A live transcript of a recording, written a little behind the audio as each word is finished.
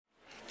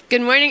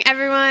Good morning,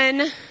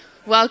 everyone.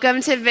 Welcome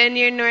to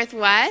Vineyard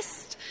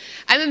Northwest.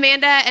 I'm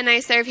Amanda, and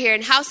I serve here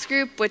in House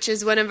Group, which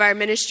is one of our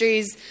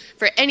ministries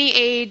for any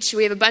age.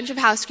 We have a bunch of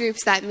house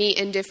groups that meet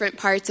in different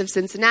parts of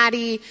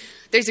Cincinnati.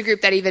 There's a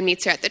group that even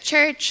meets here at the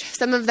church.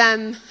 Some of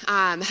them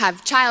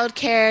have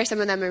childcare.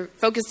 Some of them are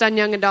focused on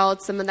young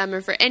adults. Some of them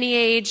are for any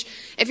age.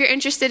 If you're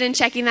interested in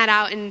checking that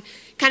out and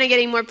kind of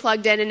getting more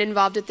plugged in and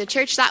involved at the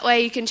church that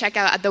way, you can check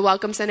out at the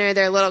Welcome Center.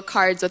 There are little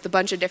cards with a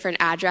bunch of different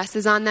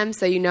addresses on them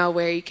so you know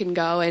where you can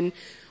go and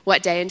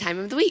what day and time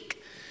of the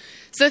week.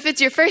 So if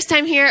it's your first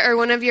time here or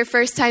one of your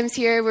first times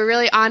here, we're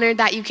really honored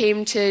that you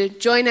came to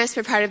join us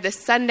for part of this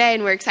Sunday,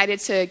 and we're excited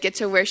to get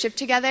to worship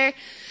together.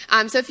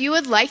 So if you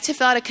would like to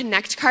fill out a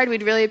Connect card,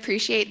 we'd really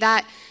appreciate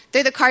that.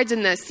 They're the cards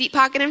in the seat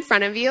pocket in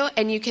front of you,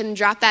 and you can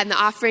drop that in the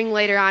offering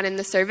later on in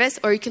the service,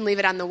 or you can leave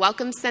it on the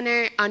Welcome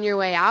Center on your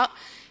way out.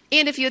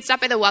 And if you would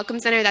stop by the Welcome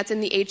Center, that's in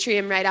the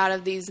atrium right out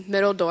of these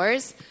middle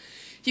doors.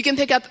 You can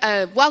pick up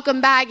a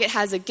welcome bag. It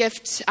has a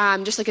gift,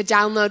 just like a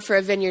download for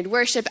a Vineyard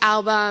worship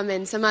album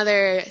and some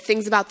other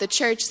things about the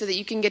church so that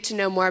you can get to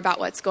know more about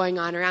what's going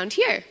on around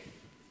here.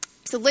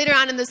 So later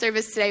on in the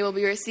service today, we'll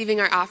be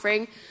receiving our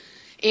offering.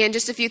 And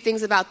just a few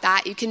things about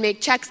that. You can make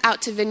checks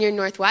out to Vineyard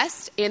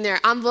Northwest, and there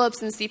are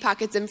envelopes and seat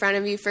pockets in front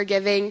of you for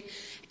giving.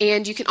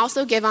 And you can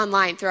also give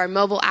online through our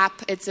mobile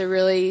app. It's a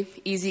really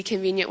easy,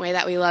 convenient way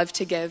that we love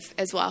to give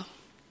as well.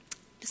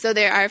 So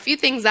there are a few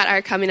things that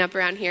are coming up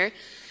around here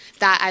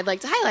that I'd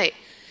like to highlight.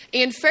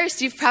 And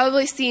first, you've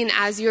probably seen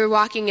as you're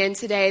walking in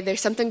today,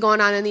 there's something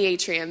going on in the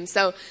atrium.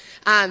 So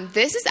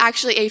this is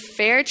actually a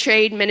Fair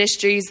Trade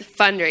Ministries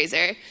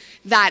fundraiser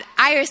that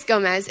Iris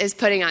Gomez is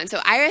putting on. So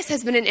Iris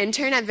has been an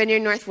intern at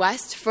Vineyard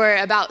Northwest for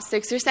about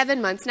 6 or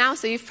 7 months now.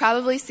 So you've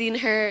probably seen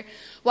her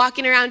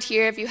walking around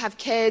here. If you have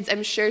kids,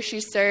 I'm sure she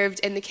served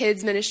in the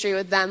kids ministry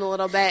with them a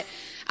little bit.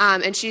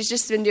 And she's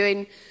just been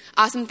doing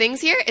awesome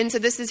things here. And so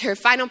this is her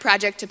final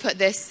project to put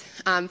this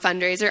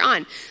fundraiser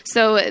on.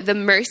 So the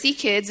Mercy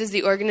Kids is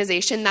the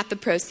organization that the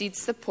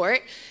proceeds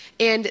support.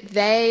 And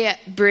they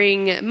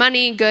bring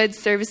money, goods,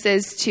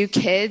 services to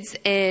kids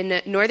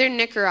in northern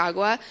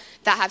Nicaragua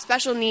that have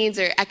special needs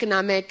or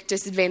economic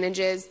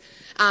disadvantages.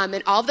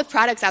 And all of the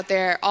products out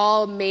there are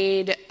all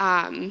made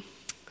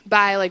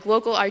by like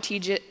local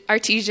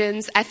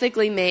artisans,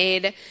 ethically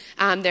made.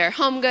 There are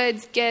home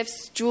goods,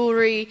 gifts,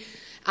 jewelry,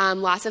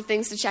 lots of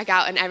things to check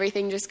out, and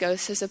everything just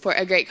goes to support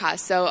a great cause.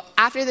 So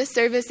after this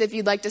service, if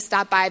you'd like to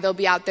stop by, they'll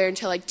be out there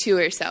until like 2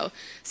 or so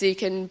you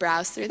can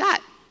browse through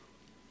that.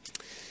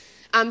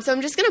 So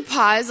I'm just going to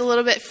pause a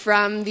little bit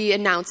from the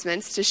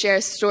announcements to share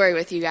a story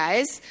with you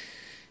guys.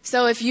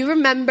 So if you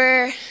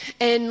remember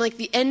in like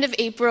the end of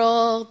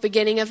April,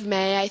 beginning of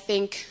May, I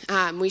think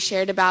we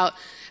shared about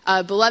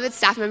a beloved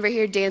staff member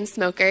here, Dan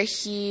Smoker.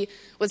 He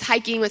was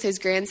hiking with his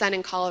grandson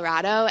in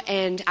Colorado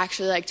and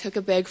actually like took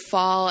a big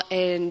fall,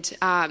 and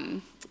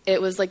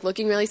it was like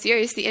looking really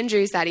serious, the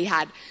injuries that he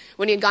had.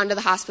 When he had gone to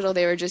the hospital,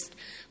 they were just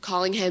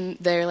calling him,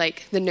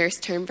 the nurse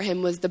term for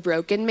him was the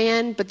broken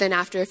man, but then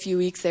after a few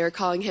weeks, they were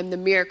calling him the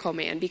miracle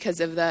man because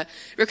of the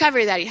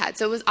recovery that he had.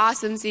 So it was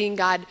awesome seeing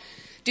God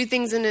do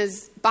things in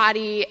his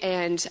body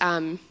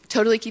and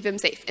totally keep him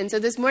safe. And so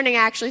this morning, I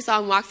actually saw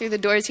him walk through the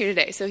doors here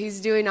today, so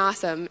he's doing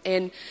awesome.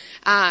 And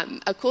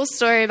a cool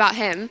story about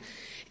him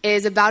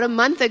is about a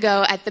month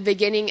ago at the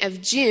beginning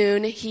of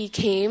June, he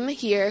came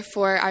here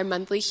for our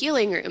monthly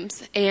healing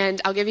rooms. And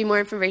I'll give you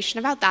more information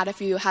about that if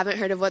you haven't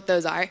heard of what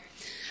those are.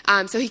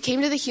 So he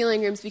came to the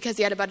healing rooms because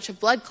he had a bunch of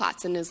blood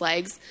clots in his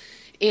legs.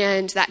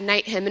 And that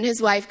night, him and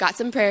his wife got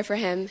some prayer for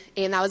him,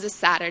 and that was a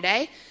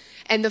Saturday.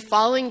 And the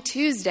following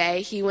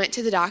Tuesday, he went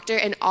to the doctor,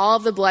 and all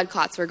of the blood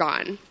clots were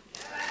gone.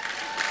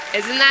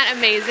 Isn't that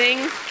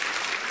amazing?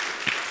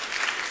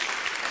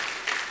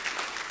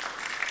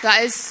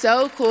 That is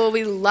so cool.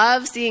 We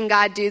love seeing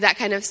God do that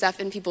kind of stuff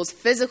in people's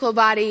physical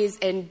bodies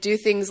and do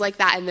things like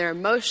that in their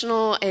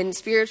emotional and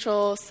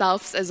spiritual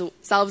selves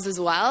as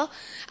well.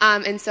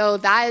 And so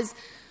that is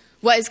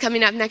what is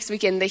coming up next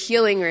weekend, the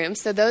healing room.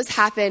 So those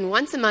happen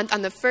once a month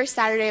on the first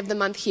Saturday of the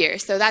month here.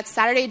 So that's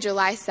Saturday,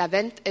 July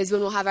 7th is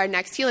when we'll have our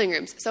next healing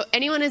rooms. So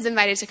anyone is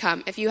invited to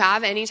come. If you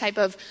have any type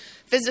of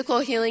physical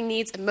healing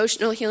needs,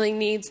 emotional healing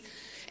needs,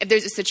 if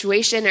there's a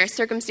situation or a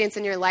circumstance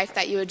in your life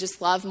that you would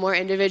just love more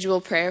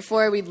individual prayer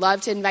for, we'd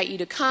love to invite you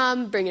to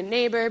come, bring a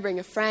neighbor, bring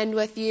a friend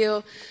with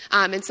you.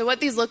 And so what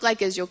these look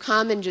like is you'll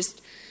come and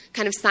just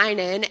kind of sign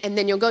in, and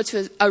then you'll go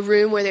to a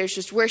room where there's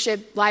just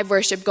worship, live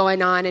worship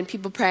going on and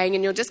people praying,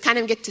 and you'll just kind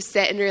of get to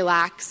sit and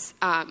relax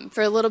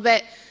for a little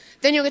bit.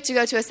 Then you'll get to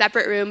go to a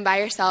separate room by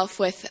yourself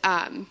with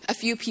a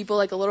few people,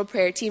 like a little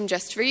prayer team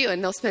just for you,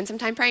 and they'll spend some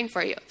time praying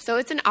for you. So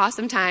it's an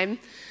awesome time,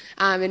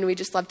 and we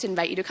just love to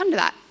invite you to come to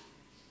that.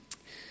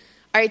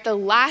 All right, the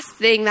last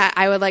thing that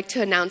I would like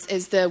to announce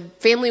is the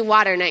Family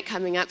Water Night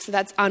coming up. So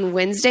that's on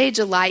Wednesday,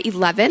 July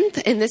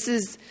 11th, and this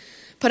is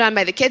put on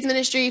by the kids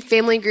ministry,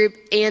 family group,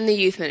 and the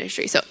youth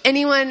ministry. So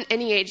anyone,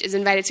 any age is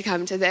invited to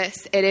come to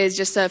this. It is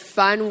just a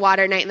fun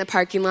water night in the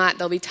parking lot.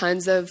 There'll be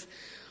tons of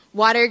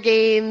water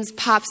games,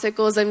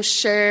 popsicles, I'm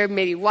sure,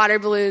 maybe water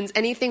balloons,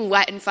 anything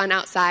wet and fun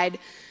outside.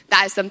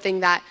 That is something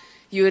that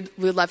we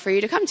would love for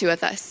you to come to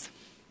with us.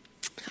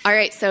 All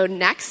right, so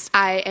next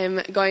I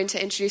am going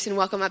to introduce and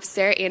welcome up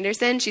Sarah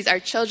Anderson. She's our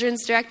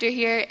children's director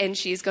here, and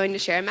she's going to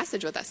share a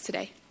message with us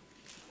today.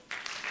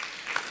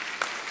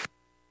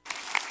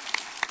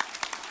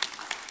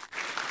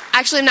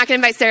 Actually, I'm not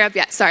going to invite Sarah up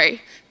yet.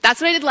 Sorry.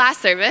 That's what I did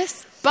last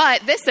service.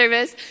 But this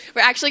service,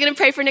 we're actually going to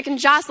pray for Nick and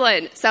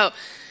Jocelyn. So,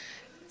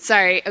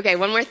 sorry. Okay,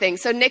 one more thing.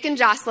 So Nick and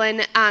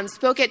Jocelyn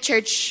spoke at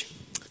church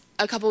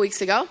a couple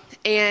weeks ago.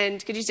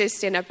 And could you just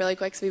stand up really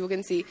quick so people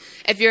can see?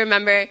 If you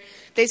remember,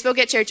 they spoke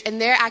at church, and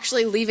they're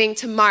actually leaving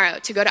tomorrow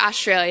to go to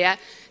Australia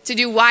to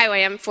do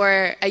YWAM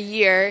for a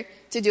year,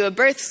 to do a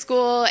birth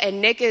school.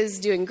 And Nick is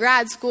doing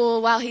grad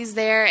school while he's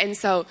there. And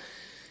so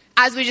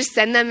as we just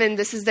send them, and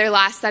this is their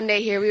last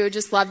Sunday here, we would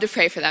just love to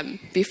pray for them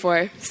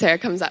before Sarah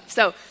comes up.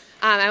 So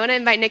I want to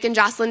invite Nick and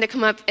Jocelyn to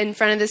come up in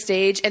front of the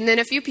stage, and then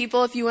a few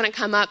people, if you want to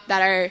come up,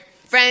 that are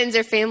friends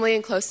or family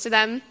and close to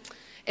them,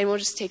 and we'll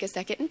just take a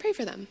second and pray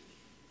for them.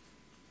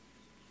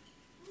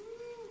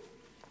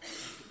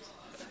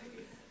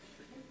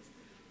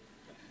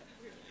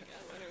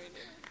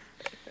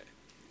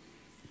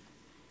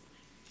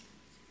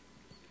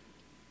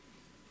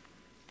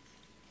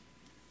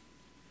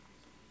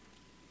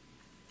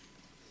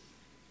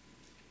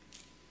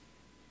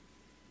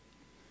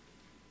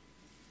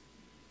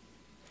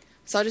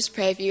 So I'll just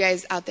pray if you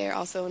guys out there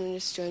also want to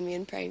just join me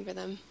in praying for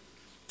them.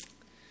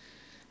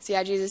 So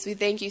yeah, Jesus, we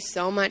thank you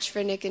so much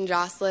for Nick and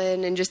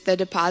Jocelyn and just the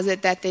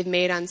deposit that they've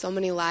made on so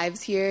many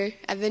lives here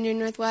at Vineyard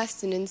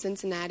Northwest and in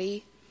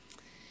Cincinnati.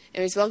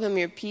 And we just welcome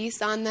your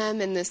peace on them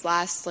in this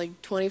last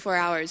 24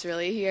 hours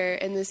really here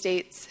in the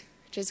States.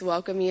 Just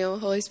welcome you,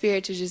 Holy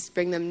Spirit, to just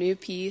bring them new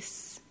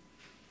peace.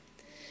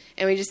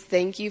 And we just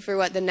thank you for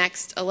what the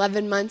next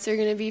 11 months are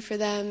going to be for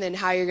them and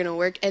how you're going to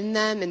work in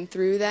them and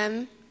through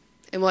them,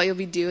 and what you'll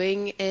be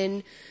doing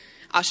in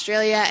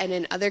Australia and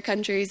in other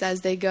countries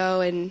as they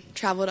go and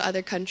travel to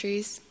other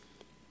countries.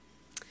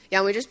 Yeah,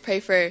 and we just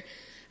pray for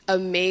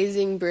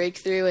amazing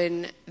breakthrough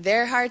in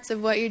their hearts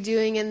of what you're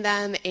doing in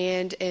them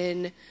and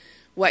in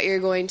what you're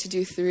going to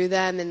do through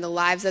them and the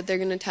lives that they're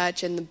going to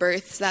touch and the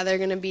births that they're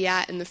going to be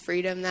at and the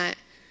freedom that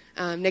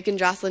Nick and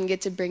Jocelyn get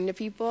to bring to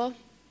people.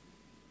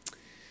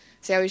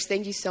 So yeah, we just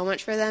thank you so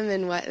much for them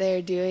and what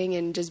they're doing,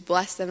 and just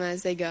bless them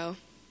as they go.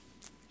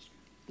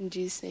 In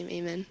Jesus' name,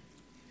 amen.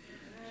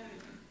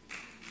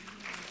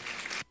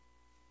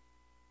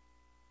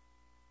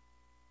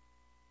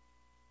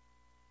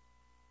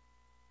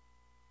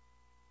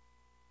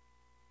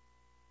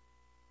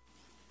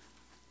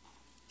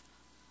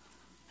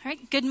 All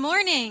right, good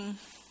morning.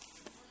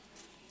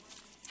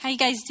 How you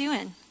guys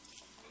doing?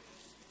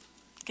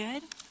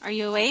 Good? Are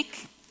you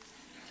awake?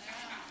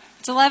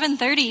 It's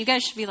 11:30. You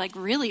guys should be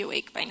really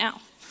awake by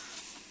now.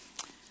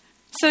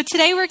 So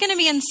today we're going to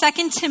be in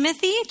 2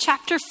 Timothy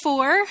chapter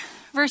 4,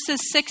 verses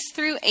 6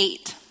 through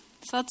 8.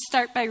 So let's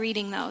start by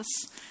reading those.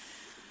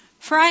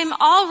 For I am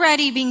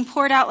already being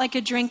poured out like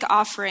a drink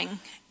offering,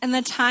 and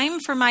the time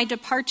for my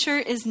departure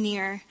is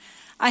near.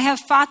 I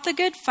have fought the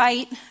good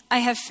fight. I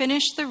have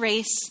finished the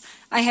race.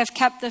 I have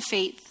kept the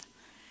faith.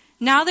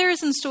 Now there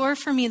is in store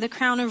for me the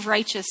crown of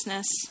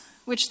righteousness,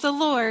 which the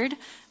Lord,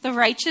 the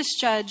righteous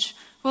judge,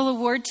 will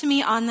award to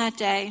me on that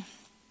day.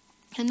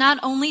 And not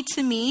only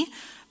to me,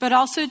 but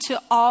also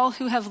to all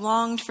who have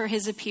longed for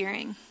his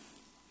appearing.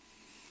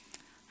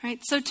 All right,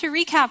 so to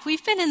recap,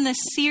 we've been in this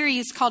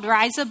series called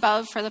Rise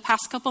Above for the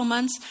past couple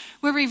months,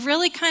 where we've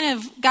really kind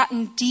of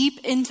gotten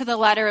deep into the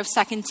letter of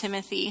 2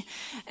 Timothy.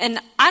 And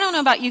I don't know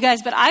about you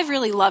guys, but I've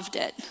really loved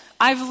it.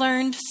 I've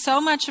learned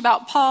so much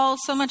about Paul,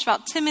 so much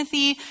about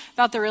Timothy,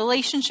 about the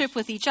relationship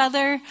with each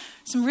other,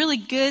 some really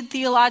good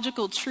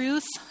theological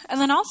truths, and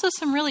then also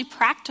some really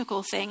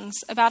practical things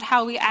about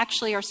how we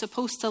actually are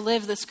supposed to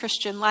live this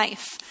Christian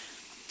life.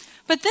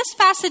 But this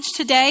passage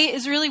today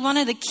is really one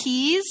of the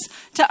keys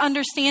to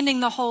understanding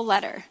the whole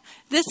letter.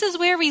 This is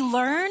where we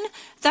learn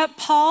that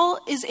Paul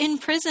is in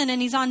prison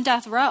and he's on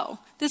death row.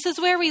 This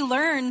is where we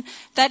learn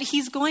that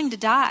he's going to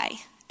die.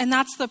 And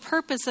that's the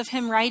purpose of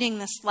him writing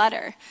this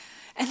letter.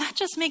 And that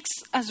just makes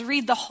us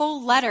read the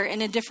whole letter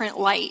in a different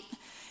light.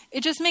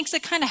 It just makes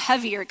it kind of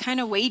heavier, kind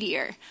of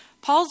weightier.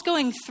 Paul's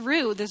going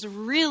through this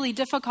really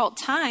difficult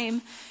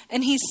time,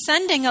 and he's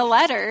sending a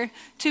letter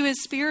to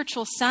his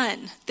spiritual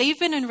son. They've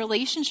been in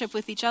relationship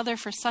with each other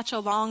for such a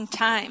long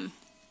time.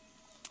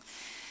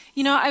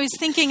 You know, I was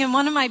thinking, and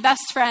one of my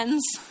best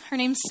friends, her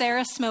name's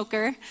Sarah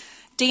Smoker,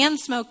 Dan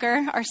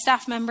Smoker, our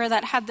staff member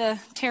that had the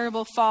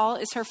terrible fall,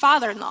 is her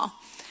father-in-law.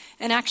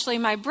 And actually,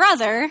 my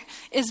brother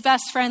is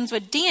best friends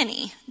with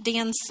Danny,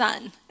 Dan's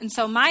son. And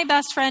so my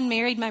best friend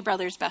married my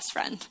brother's best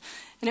friend.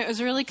 And it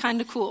was really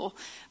kind of cool.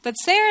 But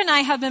Sarah and I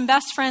have been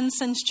best friends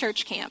since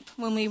church camp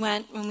when we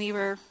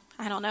were,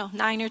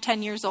 9 or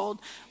 10 years old.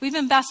 We've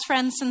been best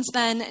friends since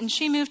then, and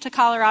she moved to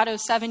Colorado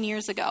 7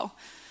 years ago.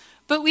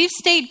 But we've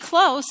stayed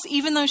close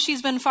even though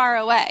she's been far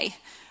away.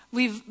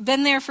 We've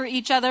been there for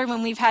each other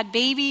when we've had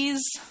babies,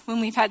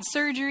 when we've had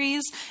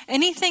surgeries.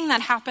 Anything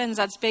that happens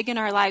that's big in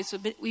our lives,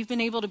 we've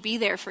been able to be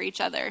there for each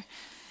other.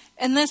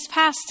 And this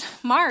past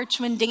March,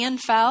 when Dan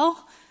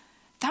fell,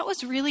 that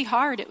was really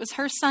hard. It was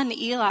her son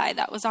Eli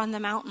that was on the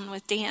mountain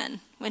with Dan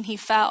when he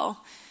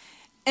fell.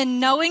 And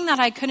knowing that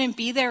I couldn't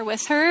be there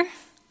with her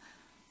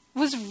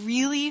was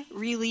really,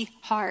 really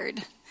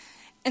hard.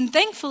 And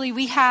thankfully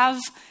we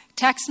have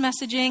text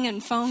messaging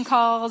and phone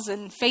calls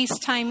and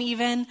FaceTime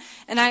even,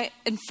 and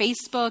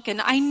Facebook, and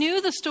I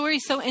knew the story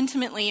so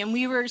intimately, and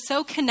we were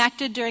so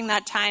connected during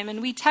that time,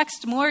 and we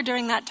text more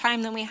during that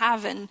time than we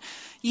have in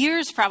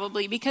years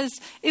probably, because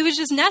it was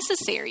just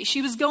necessary.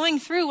 She was going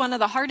through one of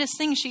the hardest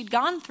things she'd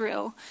gone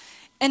through,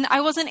 and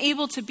I wasn't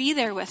able to be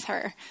there with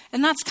her.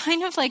 And that's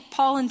kind of like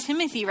Paul and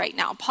Timothy right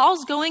now.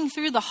 Paul's going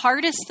through the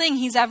hardest thing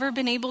he's ever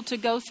been able to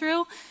go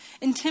through,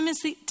 and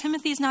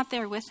Timothy's not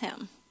there with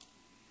him.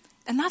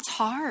 And that's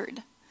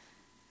hard.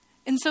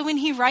 And so when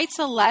he writes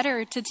a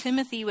letter to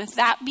Timothy with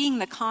that being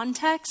the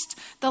context,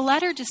 the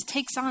letter just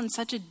takes on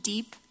such a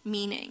deep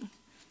meaning.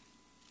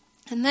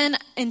 And then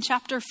in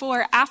chapter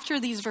 4, after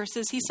these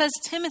verses, he says,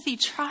 Timothy,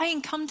 try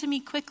and come to me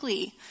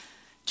quickly.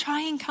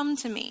 Try and come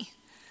to me.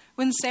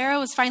 When Sarah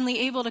was finally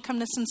able to come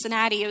to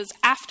Cincinnati, it was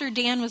after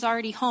Dan was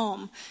already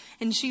home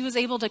and she was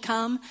able to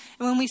come.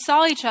 And when we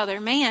saw each other,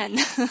 man,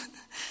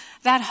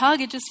 that hug,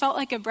 it just felt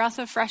like a breath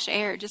of fresh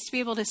air just to be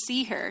able to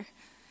see her.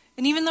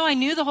 And even though I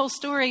knew the whole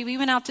story, we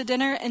went out to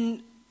dinner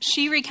and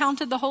she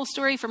recounted the whole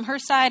story from her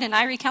side and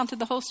I recounted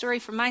the whole story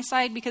from my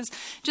side, because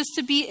just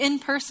to be in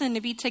person,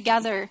 to be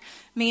together,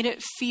 made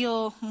it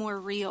feel more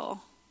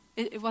real.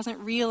 It wasn't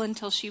real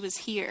until she was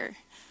here.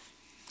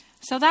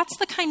 So that's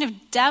the kind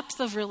of depth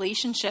of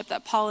relationship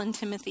that Paul and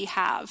Timothy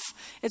have.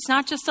 It's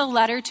not just a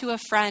letter to a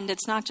friend.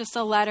 It's not just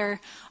a letter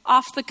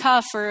off the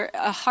cuff or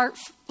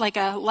like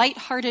a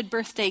lighthearted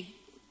birthday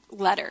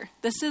letter.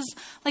 This is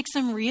like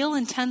some real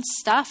intense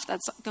stuff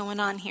that's going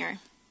on here.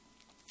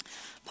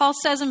 Paul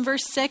says in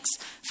verse 6,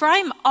 "For I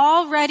am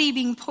already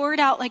being poured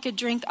out like a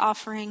drink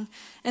offering,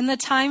 and the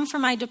time for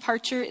my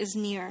departure is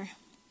near."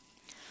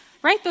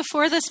 Right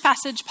before this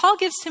passage, Paul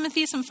gives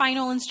Timothy some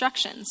final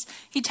instructions.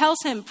 He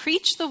tells him,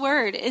 preach the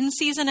word in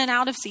season and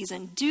out of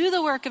season. Do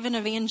the work of an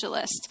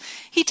evangelist.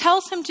 He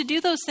tells him to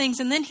do those things,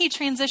 and then he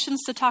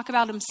transitions to talk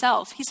about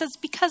himself. He says,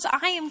 because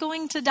I am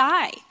going to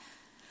die.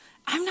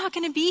 I'm not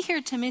going to be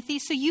here, Timothy,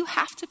 so you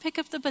have to pick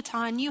up the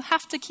baton. You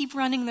have to keep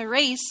running the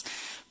race.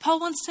 Paul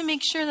wants to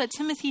make sure that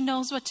Timothy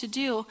knows what to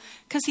do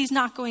because he's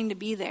not going to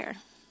be there.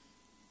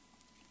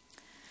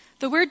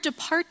 The word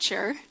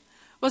departure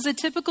was a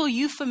typical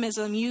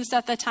euphemism used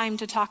at the time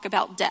to talk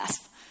about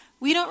death.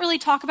 We don't really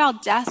talk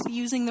about death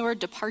using the word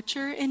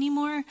departure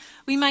anymore.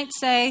 We might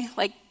say,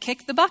 like,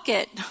 kick the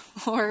bucket,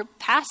 or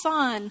pass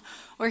on,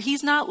 or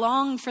he's not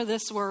long for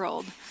this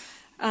world.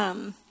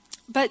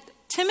 But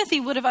Timothy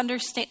would have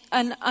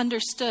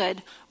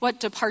understood what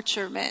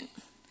departure meant.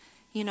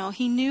 You know,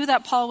 he knew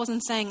that Paul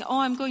wasn't saying,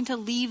 oh, I'm going to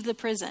leave the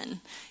prison.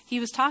 He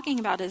was talking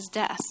about his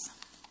death.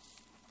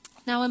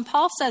 Now, when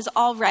Paul says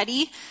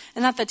already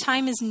and that the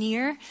time is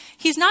near,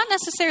 he's not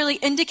necessarily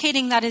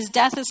indicating that his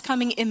death is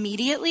coming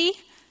immediately,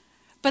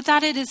 but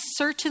that it is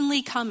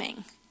certainly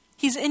coming.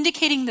 He's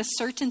indicating the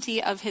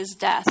certainty of his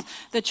death.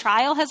 The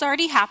trial has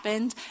already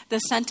happened, the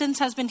sentence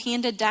has been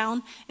handed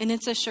down, and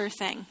it's a sure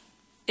thing.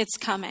 It's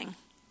coming.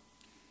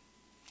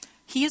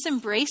 He has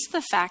embraced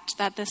the fact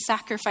that the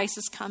sacrifice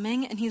is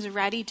coming, and he's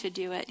ready to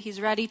do it. He's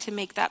ready to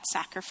make that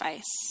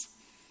sacrifice.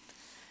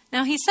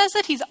 Now, he says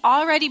that he's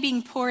already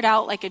being poured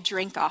out like a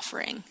drink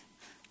offering.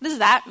 What does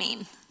that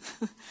mean?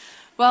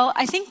 Well,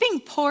 I think being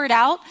poured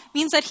out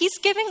means that he's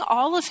giving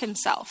all of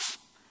himself.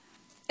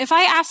 If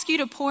I ask you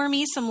to pour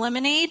me some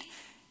lemonade,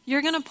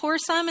 you're going to pour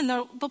some, and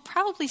there'll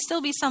probably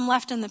still be some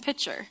left in the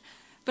pitcher.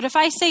 But if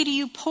I say to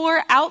you,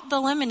 pour out the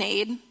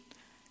lemonade,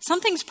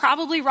 something's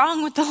probably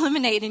wrong with the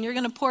lemonade, and you're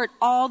going to pour it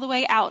all the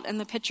way out, and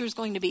the pitcher's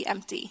going to be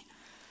empty.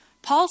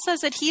 Paul says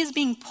that he is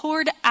being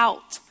poured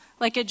out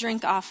like a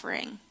drink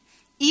offering.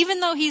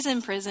 Even though he's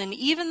in prison,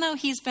 even though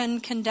he's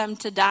been condemned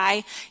to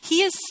die,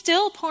 he is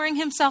still pouring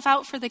himself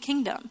out for the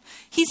kingdom.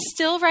 He's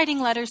still writing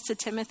letters to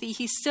Timothy.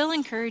 He's still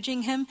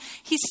encouraging him.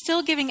 He's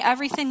still giving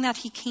everything that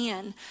he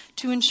can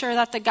to ensure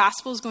that the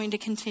gospel is going to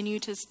continue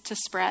to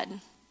spread.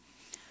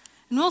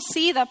 And we'll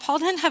see that Paul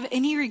didn't have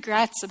any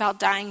regrets about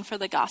dying for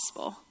the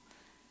gospel.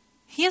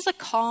 He has a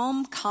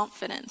calm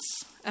confidence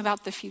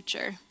about the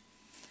future.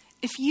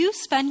 If you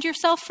spend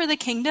yourself for the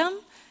kingdom,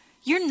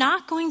 you're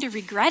not going to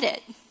regret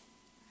it.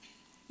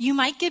 You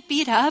might get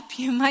beat up,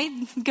 you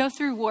might go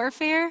through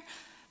warfare,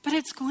 but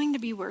it's going to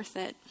be worth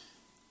it.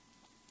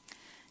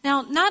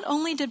 Now, not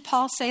only did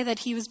Paul say that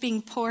he was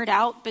being poured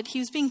out, but he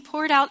was being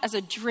poured out as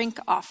a drink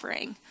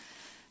offering.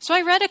 So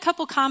I read a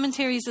couple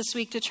commentaries this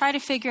week to try to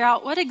figure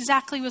out what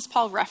exactly was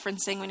Paul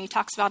referencing when he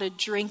talks about a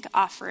drink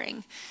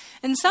offering.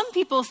 And some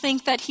people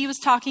think that he was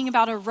talking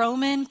about a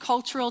Roman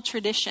cultural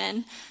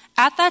tradition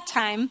at that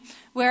time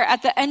where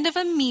at the end of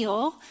a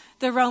meal,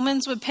 the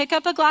Romans would pick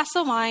up a glass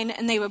of wine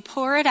and they would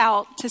pour it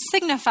out to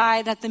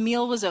signify that the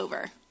meal was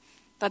over,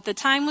 that the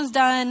time was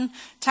done,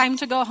 time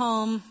to go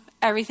home,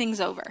 everything's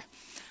over.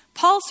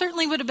 Paul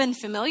certainly would have been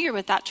familiar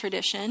with that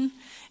tradition,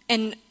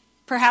 and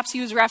perhaps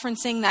he was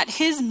referencing that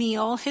his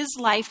meal, his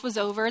life was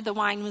over, the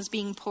wine was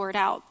being poured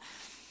out.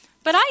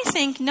 But I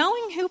think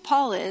knowing who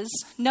Paul is,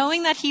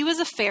 knowing that he was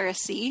a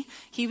Pharisee,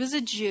 he was a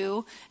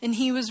Jew, and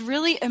he was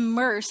really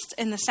immersed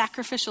in the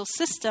sacrificial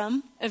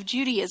system of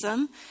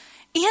Judaism,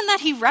 and that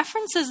he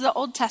references the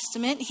Old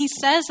Testament, he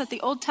says that the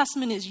Old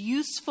Testament is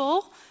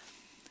useful,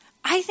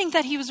 I think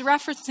that he was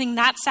referencing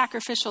that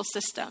sacrificial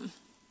system.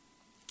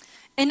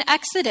 In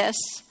Exodus,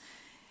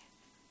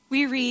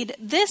 we read,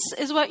 "This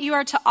is what you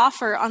are to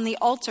offer on the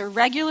altar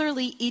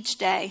regularly each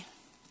day.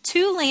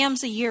 2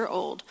 lambs a year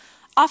old.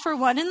 Offer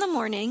one in the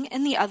morning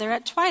and the other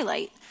at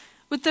twilight.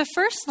 With the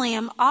first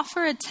lamb,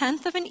 offer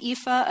 1/10 of an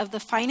ephah of the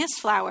finest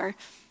flour,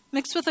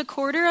 mixed with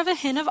 1/4 of a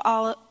hin of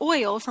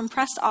oil from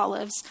pressed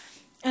olives,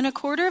 and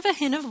 1/4 of a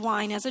hin of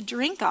wine as a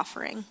drink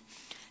offering.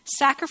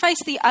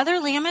 Sacrifice the other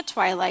lamb at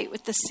twilight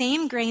with the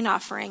same grain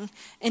offering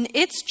and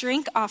its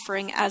drink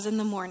offering as in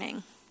the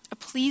morning, a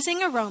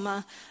pleasing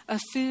aroma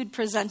of food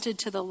presented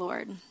to the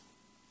Lord."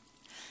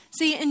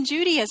 See, in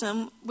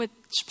Judaism, which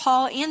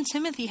Paul and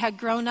Timothy had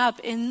grown up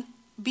in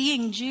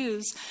being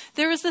Jews,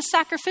 there was the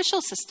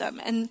sacrificial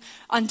system. And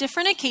on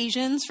different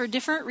occasions, for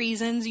different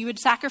reasons, you would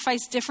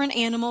sacrifice different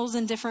animals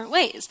in different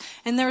ways.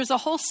 And there was a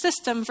whole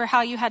system for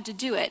how you had to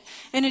do it.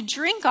 And a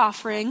drink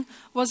offering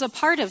was a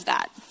part of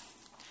that.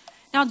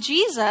 Now,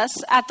 Jesus,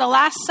 at the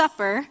Last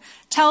Supper,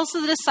 tells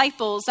the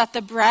disciples that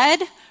the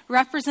bread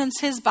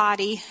represents his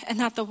body and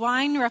that the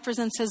wine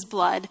represents his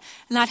blood,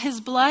 and that his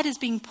blood is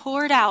being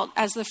poured out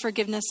as the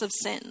forgiveness of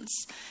sins.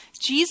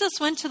 Jesus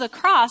went to the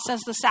cross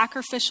as the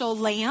sacrificial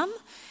lamb,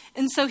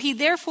 and so he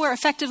therefore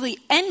effectively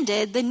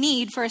ended the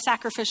need for a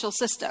sacrificial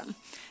system.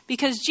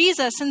 Because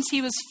Jesus, since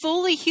he was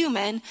fully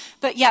human,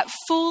 but yet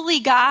fully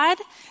God,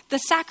 the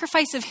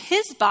sacrifice of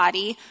his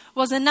body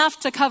was enough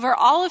to cover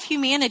all of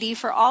humanity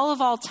for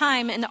all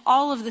time and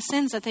all of the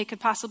sins that they could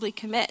possibly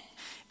commit.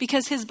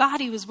 Because his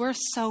body was worth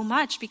so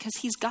much because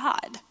he's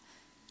God.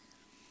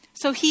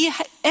 So he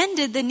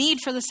ended the need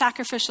for the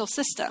sacrificial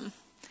system.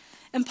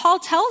 And Paul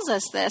tells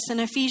us this in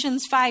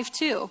Ephesians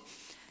 5:2.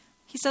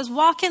 He says,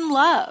 "Walk in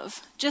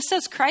love, just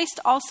as Christ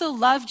also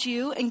loved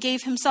you and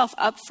gave himself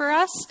up for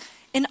us,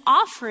 an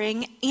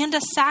offering and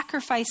a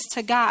sacrifice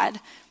to God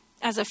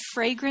as a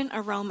fragrant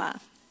aroma."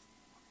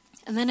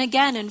 And then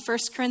again in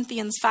 1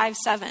 Corinthians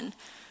 5:7,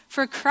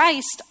 "For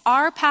Christ,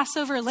 our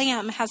Passover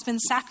lamb, has been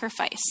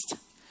sacrificed."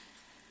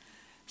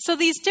 So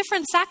these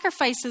different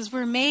sacrifices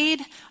were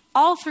made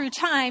all through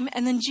time,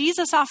 and then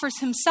Jesus offers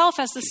himself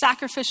as the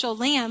sacrificial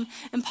lamb,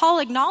 and Paul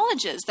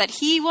acknowledges that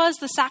he was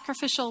the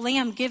sacrificial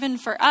lamb given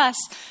for us,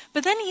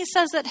 but then he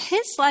says that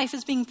his life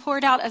is being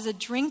poured out as a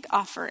drink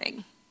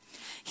offering.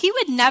 He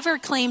would never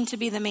claim to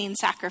be the main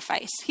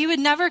sacrifice. He would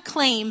never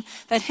claim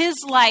that his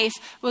life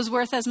was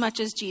worth as much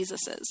as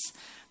Jesus's.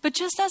 But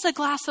just as a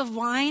glass of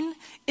wine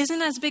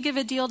isn't as big of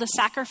a deal to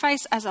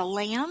sacrifice as a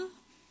lamb,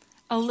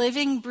 a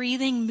living,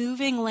 breathing,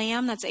 moving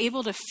lamb that's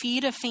able to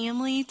feed a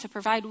family, to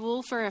provide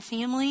wool for a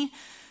family,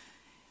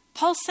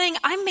 Paul's saying,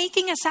 I'm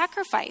making a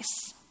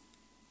sacrifice.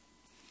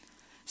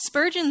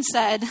 Spurgeon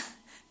said,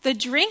 "The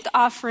drink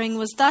offering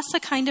was thus a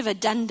kind of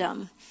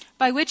addendum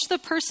by which the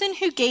person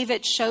who gave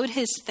it showed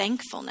his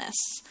thankfulness."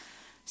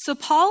 So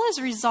Paul is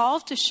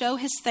resolved to show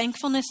his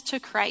thankfulness to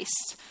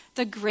Christ,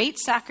 the great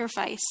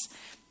sacrifice.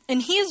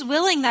 And he is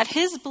willing that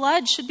his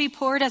blood should be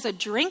poured as a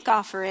drink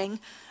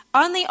offering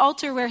on the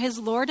altar where his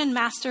Lord and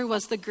Master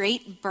was the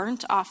great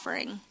burnt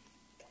offering.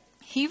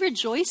 He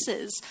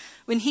rejoices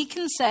when he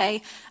can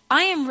say,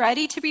 "I am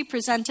ready to be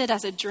presented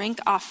as a drink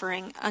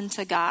offering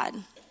unto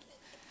God."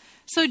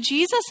 So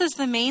Jesus is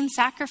the main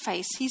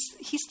sacrifice.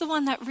 He's the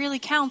one that really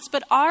counts.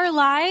 But our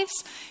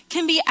lives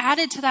can be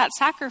added to that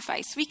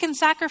sacrifice. We can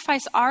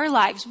sacrifice our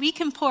lives. We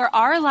can pour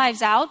our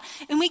lives out,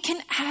 and we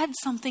can add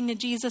something to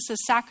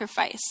Jesus'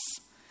 sacrifice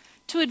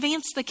to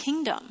advance the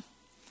kingdom.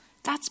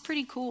 That's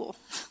pretty cool.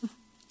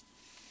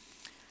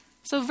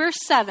 So verse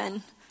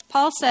 7,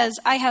 Paul says,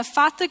 "I have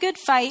fought the good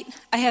fight.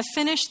 I have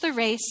finished the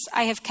race.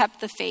 I have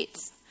kept the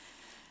faith."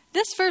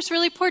 This verse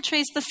really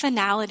portrays the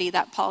finality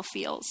that Paul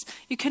feels.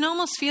 You can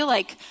almost feel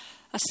like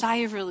a sigh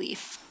of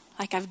relief.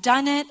 Like, I've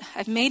done it.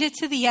 I've made it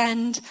to the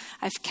end.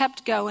 I've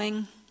kept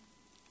going.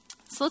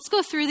 So let's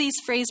go through these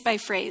phrase by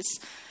phrase.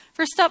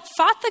 First up,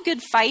 fought the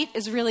good fight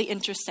is really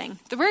interesting.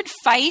 The word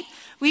fight,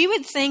 we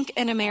would think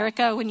in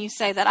America when you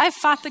say that I've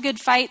fought the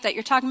good fight, that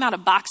you're talking about a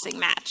boxing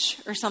match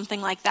or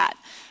something like that.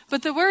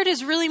 But the word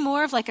is really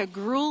more of like a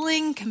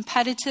grueling,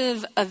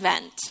 competitive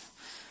event.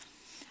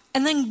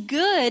 And then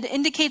good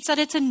indicates that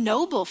it's a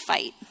noble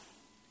fight.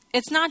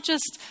 It's not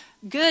just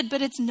good,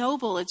 but it's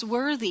noble, it's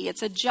worthy,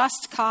 it's a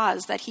just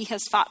cause that he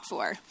has fought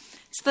for.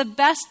 It's the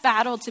best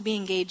battle to be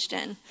engaged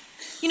in.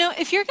 You know,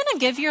 if you're going to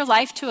give your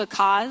life to a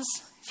cause,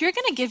 if you're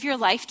going to give your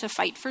life to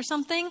fight for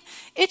something,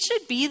 it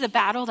should be the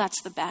battle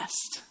that's the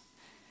best.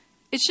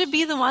 It should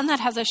be the one that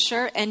has a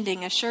sure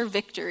ending, a sure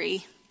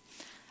victory.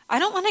 I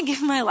don't want to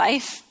give my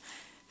life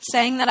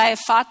saying that I have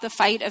fought the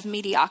fight of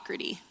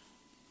mediocrity,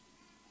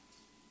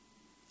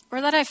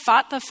 or that I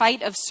fought the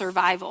fight of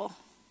survival,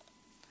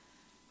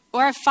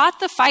 or I fought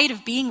the fight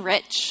of being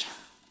rich,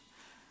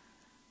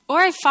 or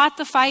I fought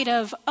the fight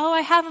of,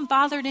 I haven't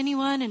bothered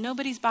anyone and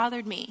nobody's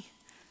bothered me.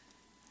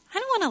 I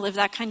don't want to live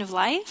that kind of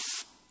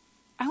life.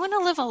 I want to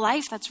live a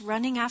life that's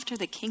running after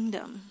the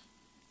kingdom.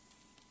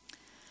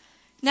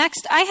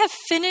 Next, I have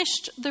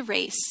finished the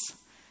race.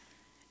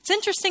 It's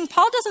interesting,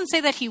 Paul doesn't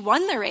say that he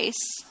won the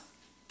race,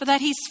 but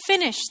that he's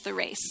finished the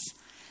race.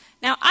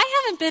 Now,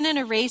 I haven't been in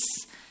a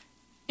race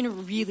in a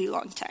really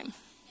long time.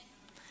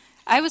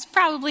 I was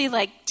probably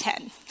like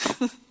 10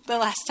 the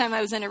last time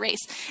I was in a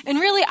race. And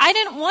really, I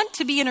didn't want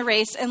to be in a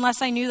race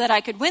unless I knew that I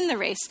could win the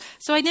race,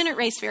 so I didn't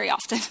race very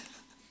often.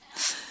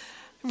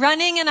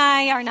 Running and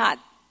I are not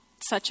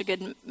such a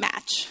good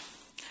match.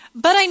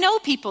 But I know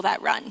people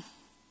that run.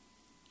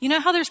 You know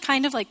how there's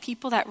kind of like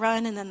people that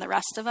run and then the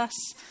rest of us?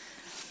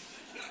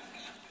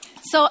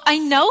 So I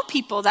know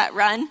people that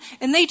run,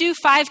 and they do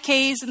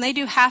 5Ks, and they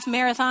do half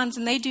marathons,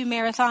 and they do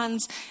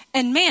marathons.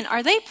 And man,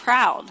 are they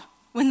proud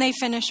when they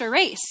finish a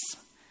race,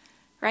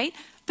 right?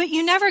 But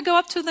you never go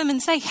up to them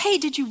and say, hey,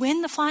 did you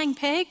win the Flying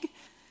Pig?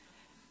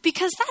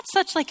 Because that's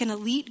such like an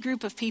elite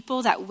group of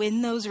people that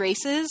win those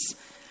races.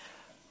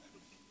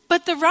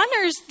 But the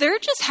runners, they're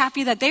just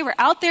happy that they were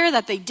out there,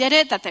 that they did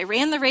it, that they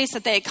ran the race,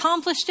 that they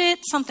accomplished it,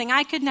 something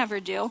I could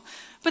never do,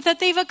 but that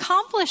they've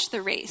accomplished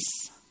the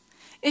race.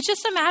 It's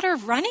just a matter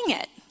of running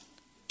it.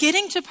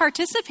 Getting to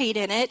participate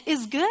in it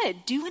is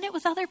good. Doing it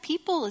with other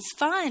people is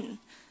fun.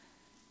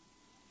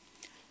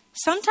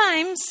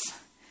 Sometimes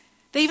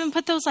they even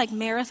put those like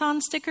marathon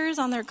stickers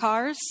on their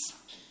cars.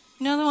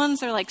 You know the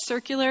ones that are like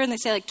circular and they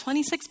say like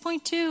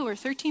 26.2 or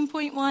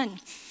 13.1.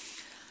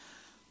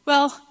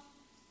 Well,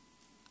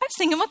 I was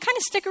thinking, what kind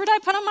of sticker would I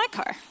put on my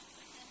car?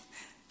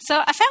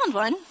 So I found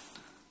one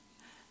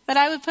that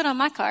I would put on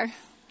my car.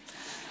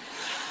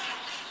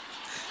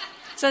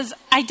 It says,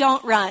 I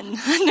don't run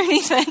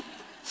underneath it.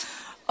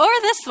 Or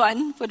this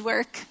one would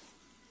work.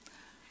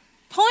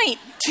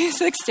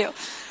 0.262.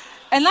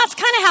 And that's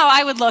kind of how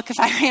I would look if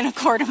I ran a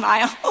quarter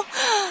mile.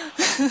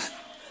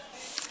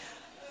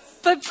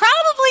 But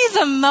probably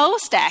the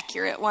most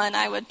accurate one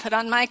I would put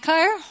on my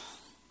car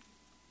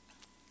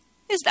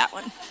is that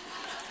one.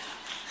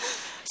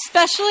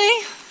 Especially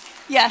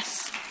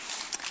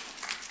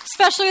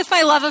with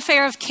my love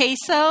affair of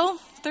queso,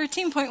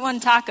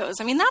 13.1 tacos.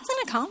 I mean, that's an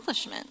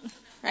accomplishment,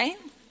 right?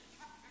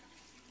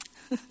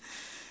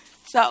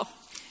 So,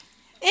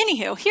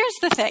 anywho, here's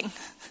the thing.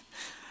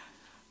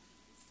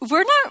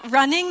 We're not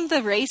running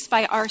the race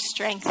by our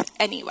strength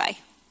anyway.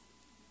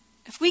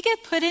 If we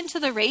get put into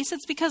the race,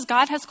 it's because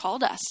God has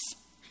called us.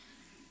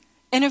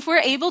 And if we're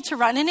able to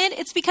run in it,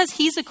 it's because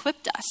He's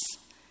equipped us.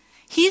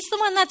 He's the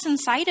one that's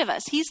inside of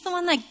us. He's the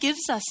one that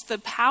gives us the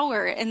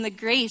power and the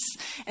grace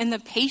and the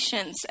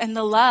patience and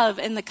the love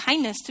and the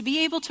kindness to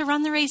be able to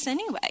run the race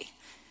anyway.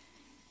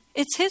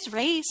 It's His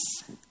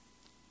race.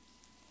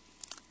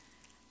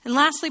 And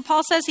lastly,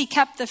 Paul says he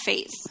kept the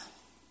faith.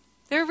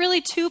 There are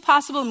really two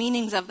possible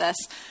meanings of this.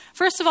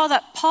 First of all,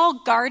 that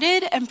Paul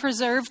guarded and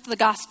preserved the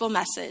gospel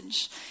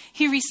message.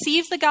 He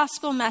received the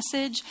gospel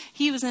message.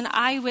 He was an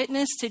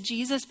eyewitness to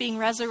Jesus being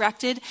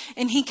resurrected,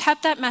 and he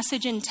kept that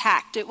message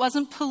intact. It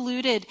wasn't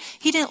polluted.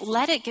 He didn't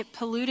let it get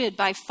polluted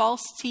by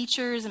false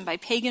teachers and by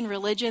pagan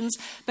religions,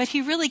 but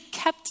he really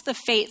kept the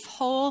faith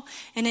whole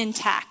and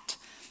intact.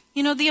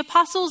 You know, the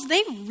apostles,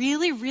 they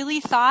really, really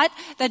thought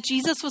that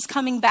Jesus was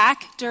coming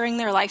back during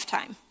their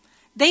lifetime.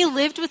 They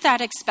lived with that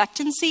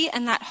expectancy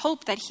and that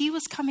hope that he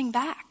was coming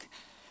back.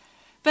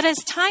 But as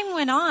time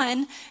went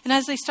on, and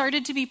as they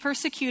started to be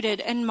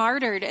persecuted and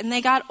martyred, and they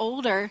got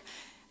older,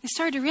 they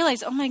started to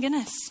realize, oh my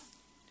goodness,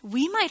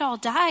 we might all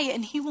die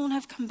and he won't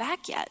have come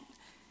back yet.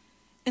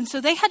 And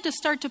so they had to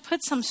start to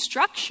put some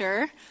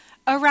structure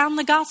around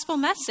the gospel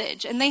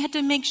message, and they had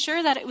to make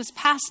sure that it was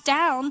passed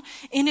down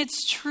in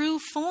its true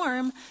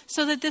form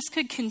so that this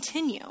could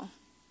continue.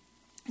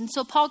 And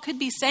so Paul could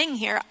be saying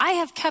here, I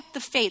have kept the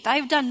faith. I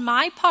have done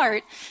my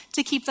part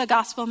to keep the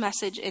gospel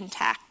message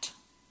intact.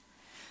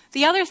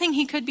 The other thing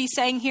he could be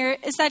saying here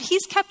is that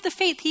he's kept the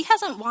faith. He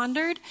hasn't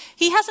wandered.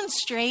 He hasn't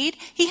strayed.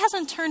 He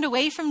hasn't turned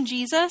away from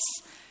Jesus.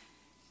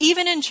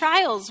 Even in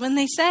trials, when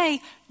they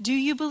say, do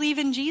you believe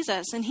in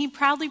Jesus? And he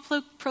proudly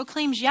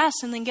proclaims yes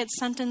and then gets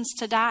sentenced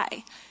to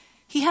die.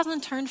 He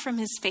hasn't turned from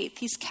his faith.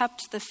 He's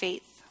kept the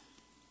faith.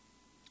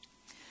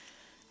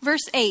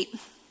 Verse 8.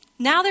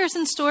 Now there's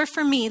in store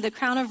for me the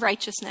crown of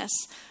righteousness,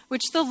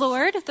 which the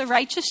Lord, the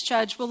righteous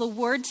judge, will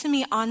award to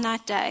me on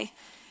that day.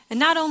 And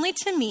not only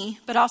to me,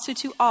 but also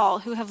to all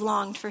who have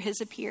longed for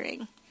his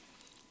appearing.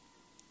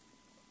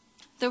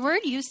 The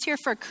word used here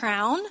for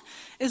crown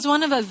is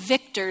one of a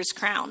victor's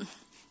crown,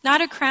 not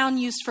a crown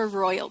used for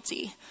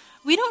royalty.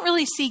 We don't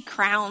really see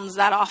crowns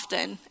that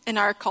often in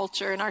our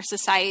culture, in our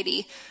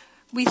society.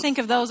 We think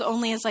of those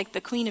only as like the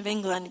Queen of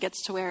England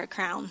gets to wear a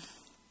crown.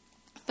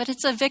 But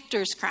it's a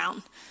victor's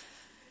crown.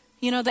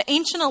 You know, the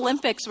ancient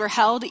Olympics were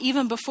held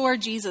even before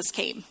Jesus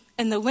came.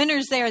 And the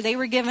winners there, they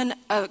were given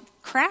a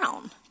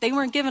crown. They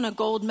weren't given a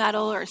gold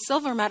medal or a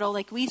silver medal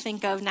like we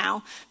think of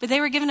now, but they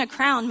were given a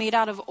crown made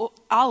out of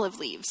olive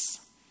leaves.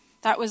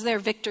 That was their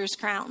victor's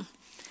crown.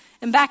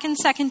 And back in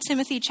 2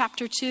 Timothy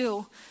chapter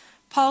 2,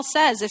 Paul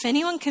says, if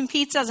anyone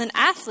competes as an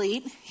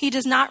athlete, he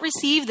does not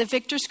receive the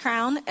victor's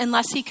crown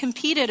unless he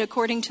competed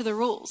according to the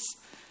rules.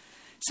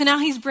 So now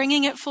he's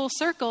bringing it full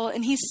circle,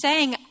 and he's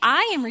saying,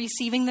 I am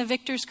receiving the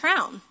victor's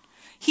crown.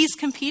 He's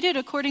competed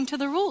according to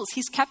the rules.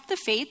 He's kept the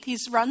faith.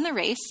 He's run the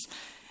race.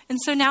 And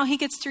so now he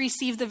gets to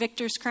receive the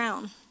victor's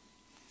crown.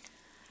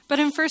 But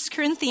in 1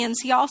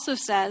 Corinthians, he also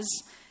says,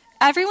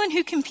 everyone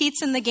who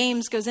competes in the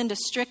games goes into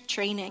strict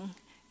training.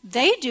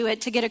 They do it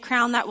to get a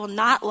crown that will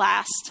not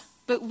last,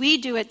 but we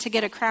do it to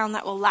get a crown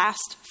that will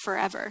last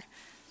forever.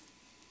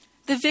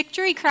 The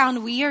victory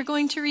crown we are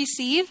going to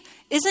receive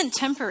isn't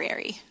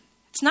temporary.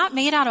 It's not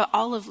made out of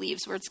olive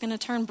leaves where it's going to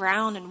turn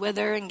brown and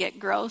wither and get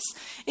gross.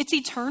 It's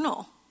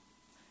eternal.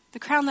 The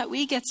crown that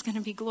we get is going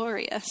to be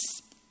glorious.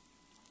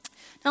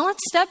 Now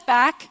let's step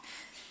back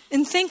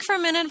and think for a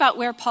minute about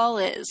where Paul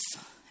is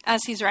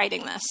as he's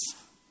writing this.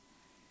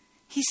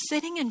 He's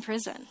sitting in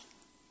prison.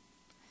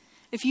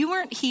 If you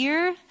weren't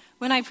here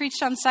when I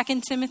preached on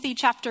 2 Timothy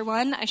chapter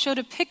 1, I showed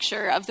a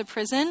picture of the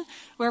prison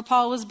where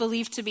Paul was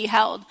believed to be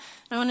held.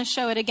 I want to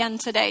show it again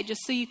today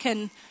just so you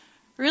can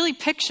really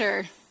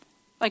picture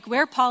like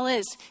where Paul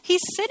is.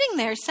 He's sitting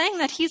there saying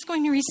that he's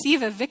going to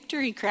receive a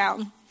victory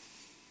crown.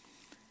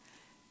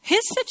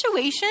 His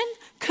situation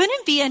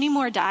couldn't be any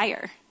more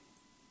dire.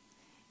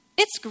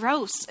 It's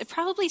gross. It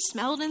probably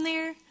smelled in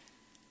there.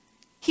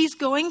 He's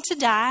going to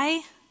die.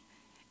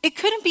 It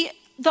couldn't be,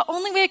 the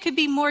only way it could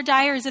be more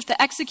dire is if the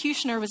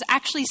executioner was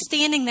actually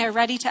standing there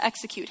ready to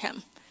execute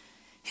him.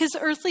 His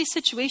earthly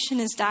situation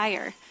is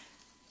dire.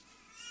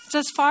 It's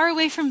as far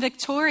away from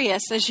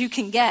victorious as you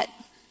can get.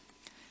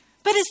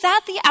 But is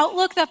that the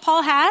outlook that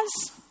Paul has?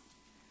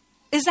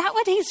 Is that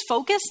what he's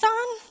focused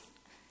on?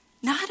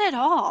 Not at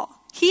all.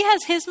 He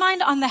has his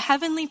mind on the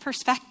heavenly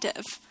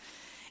perspective.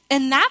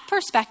 In that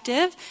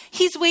perspective,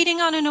 he's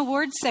waiting on an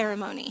award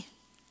ceremony.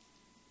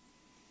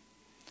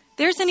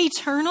 There's an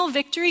eternal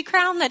victory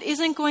crown that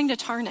isn't going to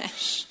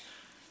tarnish.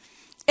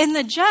 And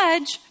the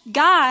judge,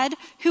 God,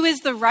 who is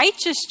the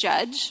righteous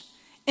judge,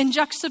 in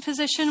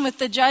juxtaposition with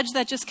the judge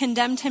that just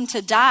condemned him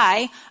to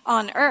die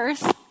on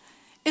earth,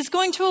 is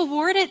going to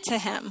award it to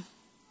him.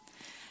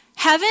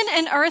 Heaven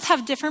and earth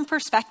have different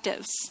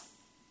perspectives.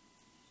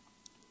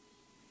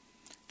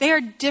 They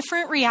are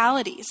different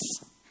realities.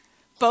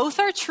 Both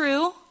are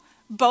true.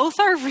 Both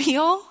are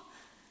real.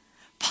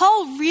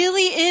 Paul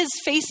really is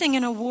facing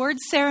an award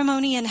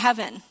ceremony in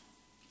heaven.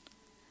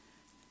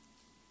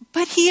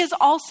 But he is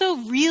also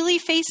really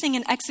facing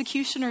an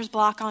executioner's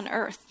block on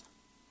earth.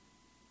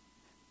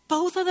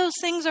 Both of those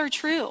things are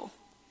true.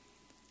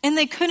 And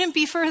they couldn't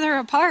be further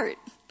apart.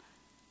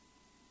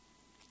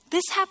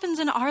 This happens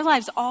in our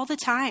lives all the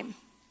time.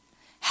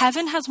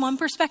 Heaven has one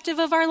perspective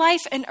of our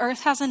life and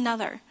earth has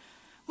another.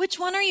 Which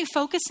one are you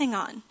focusing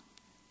on?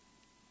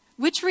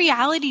 Which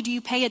reality do you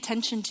pay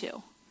attention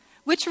to?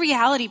 Which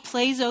reality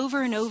plays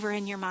over and over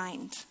in your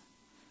mind?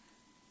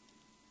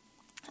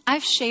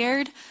 I've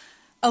shared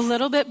a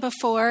little bit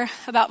before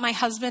about my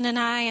husband and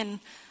I and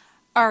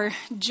our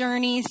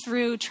journey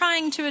through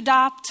trying to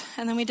adopt,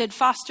 and then we did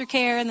foster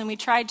care, and then we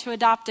tried to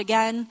adopt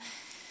again.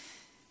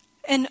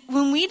 And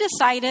when we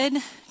decided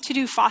to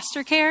do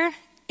foster care,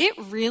 it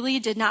really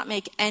did not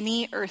make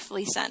any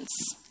earthly sense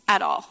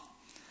at all.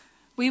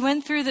 We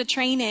went through the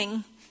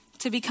training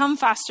to become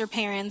foster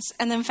parents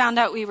and then found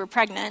out we were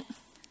pregnant.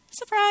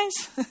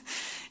 Surprise.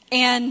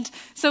 And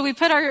so we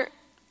put our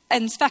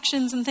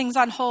inspections and things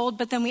on hold,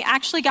 but then we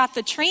actually got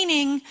the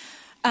training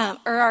or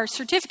our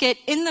certificate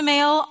in the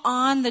mail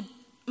on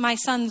my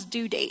son's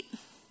due date.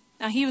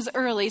 Now he was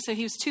early, so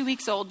he was 2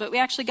 weeks old, but we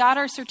actually got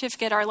our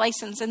certificate, our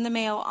license in the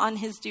mail on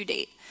his due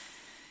date.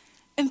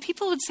 And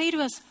people would say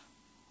to us,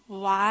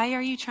 why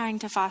are you trying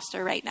to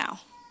foster right now?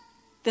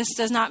 This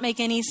does not make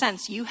any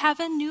sense. You have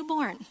a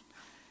newborn.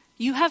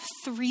 You have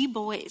 3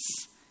 boys.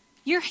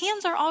 Your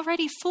hands are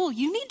already full.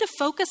 You need to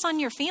focus on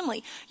your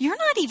family. You're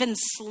not even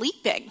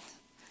sleeping.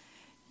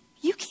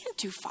 You can't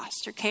do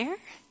foster care.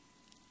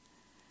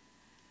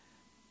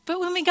 But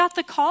when we got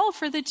the call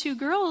for the 2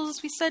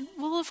 girls, we said,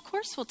 well, of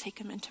course we'll take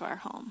them into our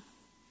home.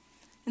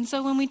 And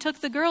so when we took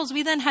the girls,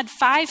 we then had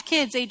 5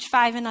 kids age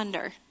 5 and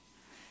under.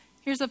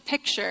 Here's a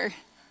picture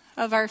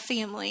of our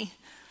family.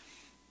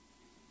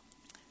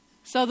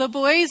 So the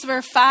boys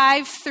were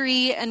 5,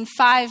 3, and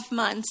 5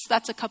 months.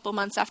 That's a couple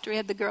months after we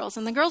had the girls.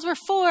 And the girls were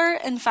 4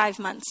 and 5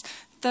 months.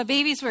 The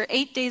babies were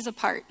 8 days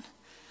apart.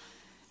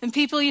 And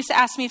people used to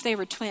ask me if they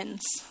were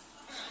twins.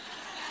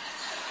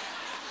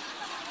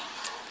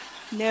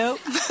 Nope.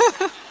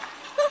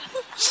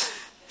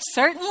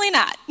 Certainly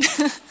not.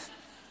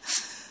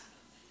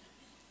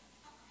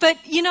 But,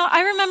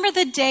 I remember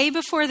the day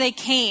before they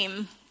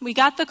came, we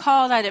got the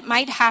call that it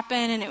might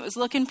happen and it was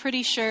looking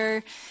pretty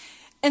sure.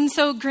 And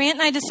so Grant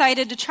and I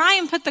decided to try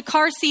and put the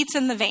car seats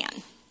in the van.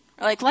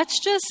 We're like,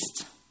 let's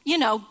just,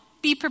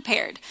 be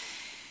prepared.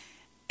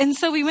 And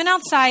so we went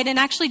outside, and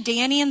actually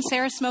Danny and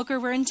Sarah Smoker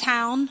were in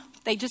town.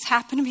 They just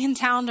happened to be in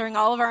town during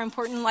all of our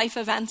important life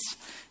events.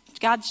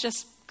 God's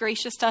just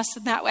gracious to us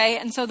in that way.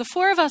 And so the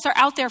 4 of us are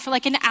out there for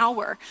like an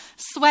hour,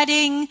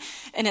 sweating,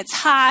 and it's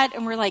hot,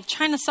 and we're like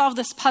trying to solve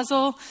this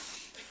puzzle.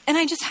 And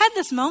I just had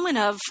this moment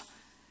of,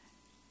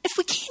 if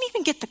we can't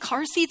even get the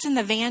car seats in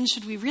the van,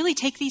 should we really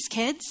take these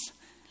kids?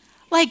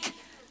 Like,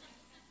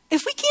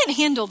 if we can't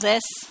handle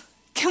this,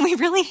 can we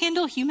really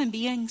handle human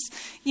beings?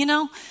 You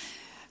know?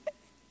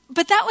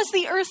 But that was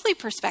the earthly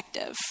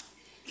perspective.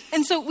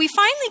 And so we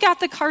finally got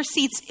the car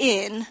seats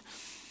in,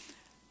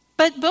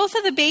 but both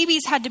of the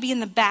babies had to be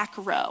in the back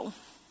row.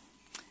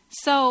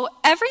 So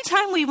every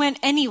time we went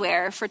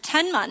anywhere for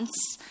 10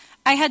 months,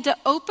 I had to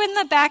open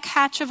the back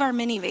hatch of our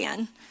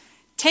minivan,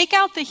 take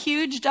out the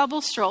huge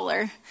double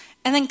stroller,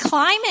 and then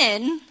climb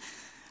in,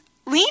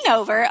 lean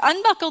over,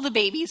 unbuckle the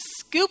babies,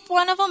 scoop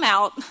one of them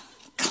out,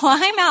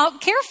 climb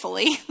out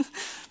carefully,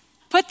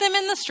 put them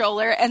in the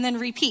stroller, and then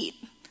repeat.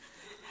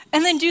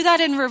 And then do that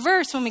in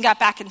reverse when we got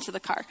back into the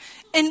car.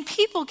 And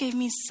people gave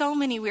me so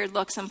many weird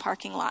looks in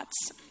parking lots.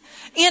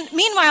 And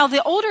meanwhile,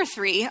 the older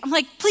three, I'm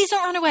like, please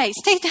don't run away.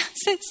 Stay down,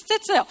 sit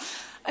still.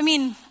 I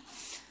mean,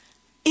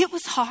 it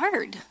was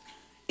hard.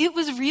 It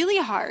was really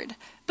hard.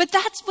 But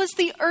that was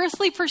the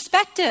earthly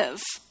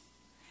perspective.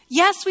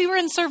 Yes, we were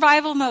in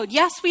survival mode.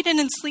 Yes, we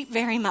didn't sleep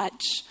very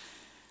much.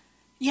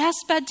 Yes,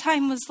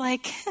 bedtime was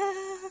like,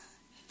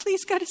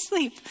 please go to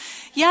sleep.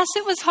 Yes,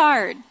 it was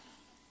hard.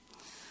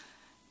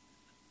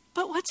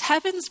 But what's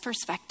heaven's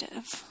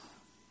perspective?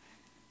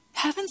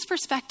 Heaven's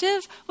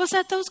perspective was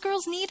that those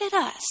girls needed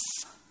us.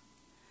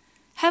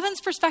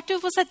 Heaven's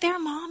perspective was that their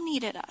mom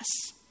needed us.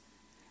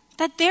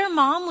 That their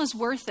mom was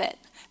worth it.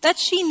 That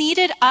she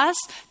needed us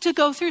to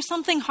go through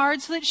something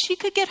hard so that she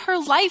could get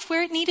her life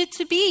where it needed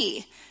to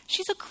be.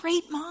 She's a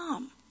great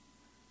mom.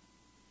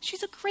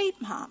 She's a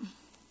great mom.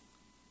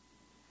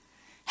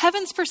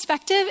 Heaven's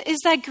perspective is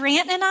that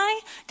Grant and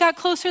I got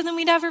closer than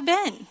we'd ever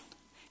been.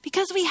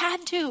 Because we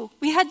had to.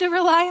 We had to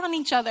rely on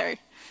each other.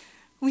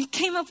 We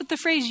came up with the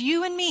phrase,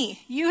 you and me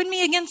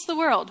against the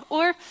world.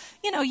 Or,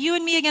 you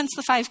and me against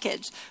the 5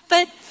 kids.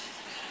 But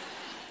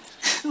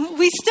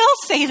we still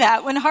say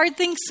that when hard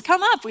things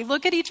come up. We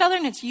look at each other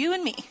and it's you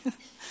and me.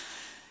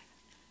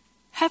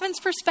 Heaven's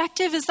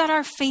perspective is that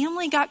our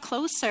family got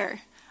closer.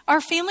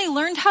 Our family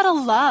learned how to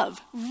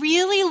love,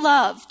 really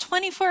love,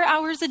 24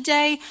 hours a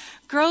day,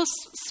 gross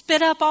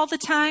spit up all the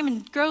time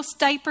and gross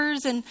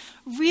diapers, and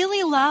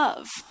really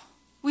love.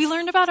 We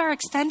learned about our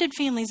extended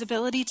family's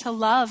ability to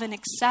love and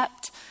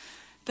accept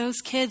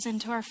those kids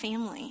into our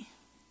family.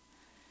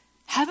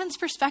 Heaven's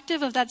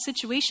perspective of that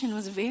situation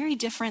was very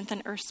different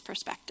than Earth's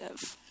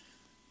perspective.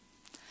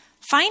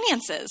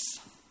 Finances.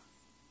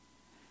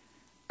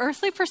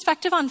 Earthly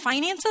perspective on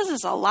finances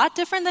is a lot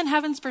different than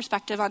heaven's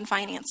perspective on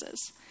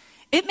finances.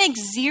 It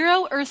makes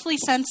zero earthly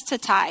sense to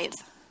tithe.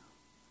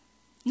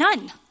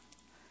 None.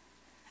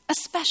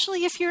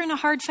 Especially if you're in a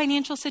hard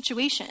financial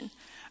situation.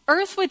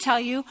 Earth would tell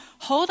you,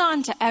 hold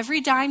on to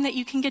every dime that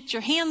you can get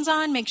your hands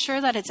on. Make sure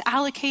that it's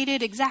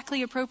allocated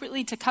exactly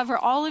appropriately to cover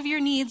all of your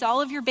needs,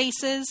 all of your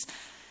bases.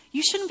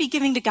 You shouldn't be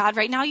giving to God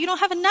right now. You don't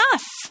have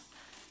enough.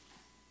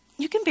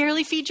 You can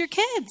barely feed your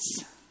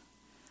kids.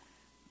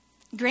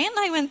 Grant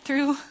and I went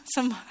through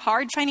some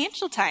hard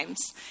financial times.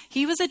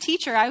 He was a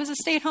teacher. I was a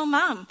stay-at-home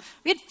mom.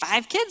 We had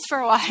 5 kids for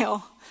a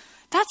while.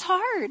 That's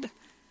hard.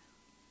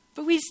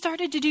 But we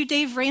started to do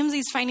Dave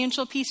Ramsey's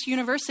Financial Peace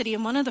University,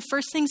 and one of the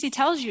first things he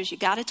tells you is you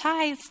got to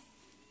tithe.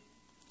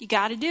 You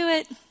got to do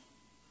it.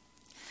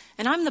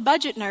 And I'm the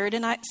budget nerd,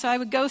 and so I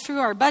would go through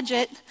our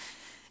budget,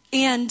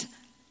 and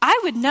I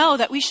would know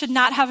that we should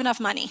not have enough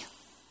money.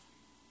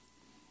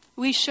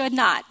 We should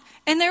not.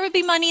 And there would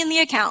be money in the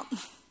account.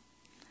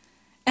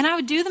 And I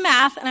would do the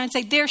math, and I would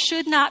say, there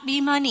should not be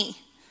money.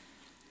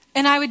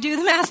 And I would do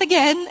the math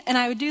again, and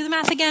I would do the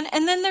math again,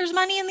 and then there's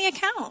money in the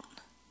account.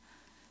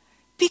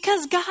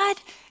 Because God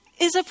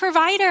is a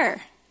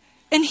provider,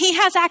 and he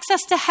has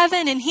access to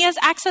heaven, and he has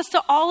access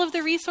to all of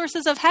the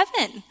resources of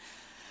heaven.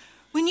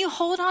 When you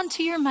hold on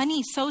to your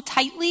money so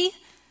tightly,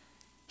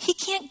 he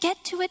can't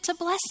get to it to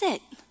bless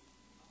it.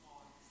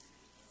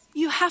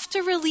 You have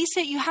to release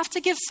it. You have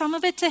to give some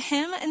of it to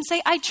him and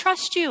say, I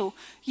trust you.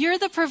 You're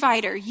the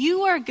provider.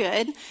 You are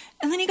good.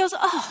 And then he goes,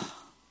 oh,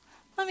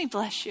 let me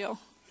bless you.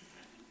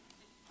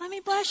 Let me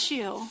bless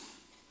you.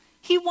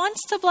 He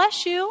wants to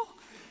bless you.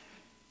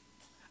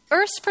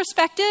 Earth's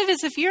perspective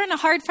is if you're in a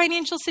hard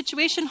financial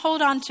situation,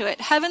 hold on to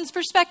it. Heaven's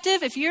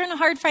perspective, if you're in a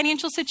hard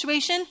financial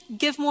situation,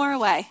 give more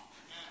away.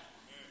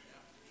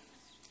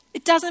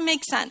 It doesn't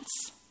make sense.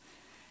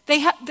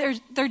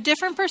 They're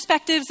different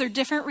perspectives, they're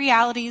different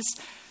realities.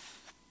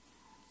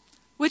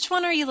 Which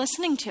one are you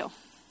listening to?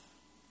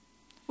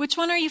 Which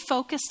one are you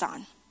focused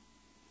on?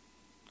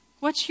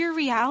 What's your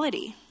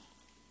reality?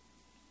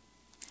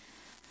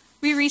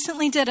 We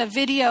recently did a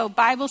video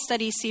Bible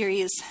study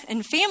series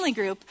in family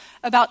group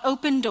about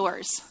open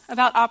doors,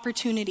 about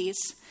opportunities.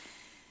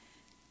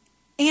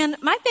 And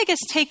my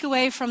biggest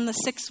takeaway from the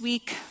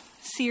 6-week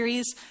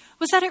series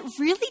was that it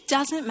really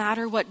doesn't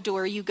matter what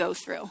door you go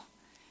through.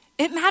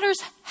 It matters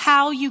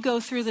how you go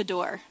through the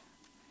door.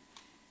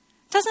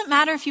 It doesn't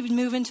matter if you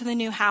move into the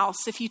new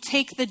house, if you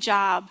take the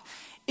job,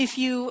 if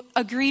you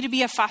agree to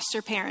be a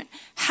foster parent.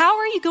 How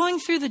are you going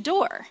through the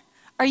door?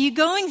 Are you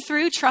going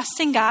through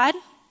trusting God?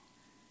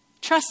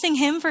 Trusting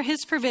him for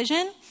his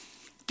provision?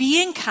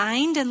 being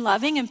kind and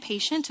loving and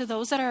patient to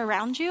those that are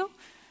around you?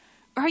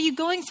 Or are you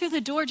going through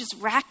the door just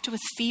racked with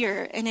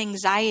fear and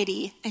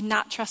anxiety and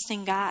not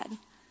trusting God?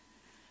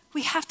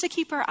 We have to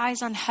keep our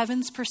eyes on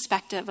heaven's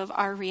perspective of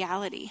our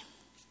reality.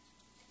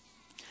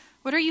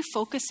 What are you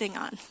focusing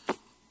on?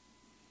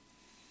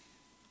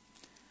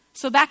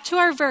 So back to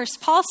our verse,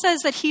 Paul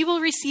says that he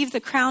will receive the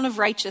crown of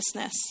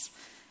righteousness.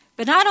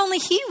 But not only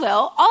he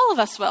will, all of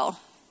us will.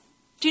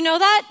 Do you know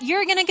that?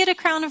 You're going to get a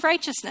crown of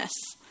righteousness.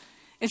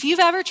 If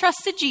you've ever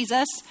trusted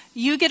Jesus,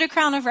 you get a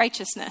crown of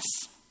righteousness.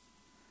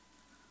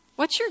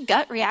 What's your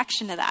gut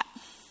reaction to that?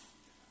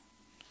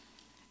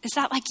 Is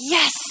that like,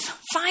 yes,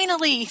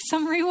 finally,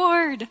 some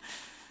reward?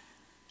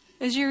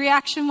 Is your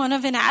reaction one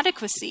of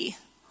inadequacy?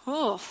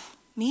 Oh,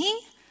 me?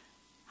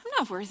 I'm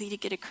not worthy to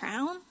get a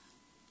crown.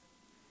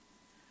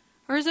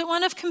 Or is it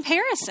one of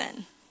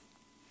comparison?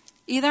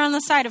 Either on the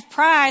side of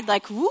pride,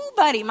 like, woo,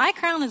 buddy, my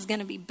crown is going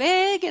to be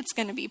big, it's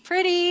going to be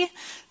pretty,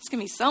 it's going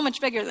to be so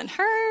much bigger than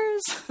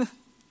hers.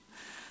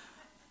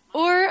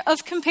 Or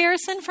of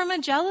comparison from a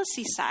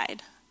jealousy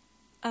side,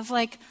 of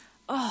like,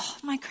 oh,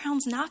 my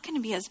crown's not going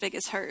to be as big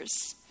as hers.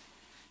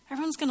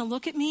 Everyone's going to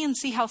look at me and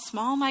see how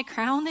small my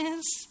crown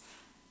is.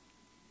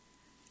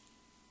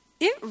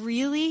 It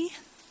really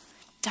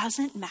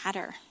doesn't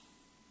matter.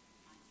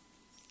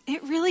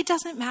 It really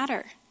doesn't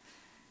matter.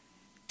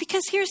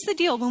 Because here's the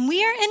deal. When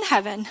we are in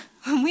heaven,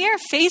 when we are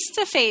face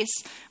to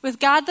face with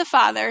God the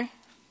Father,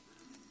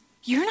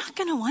 you're not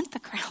going to want the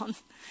crown.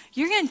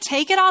 You're going to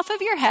take it off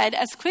of your head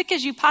as quick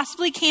as you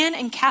possibly can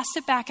and cast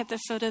it back at the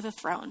foot of the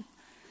throne.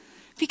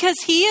 Because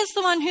he is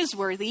the one who's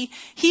worthy.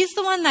 He's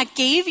the one that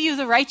gave you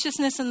the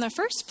righteousness in the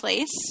first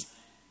place.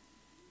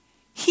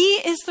 He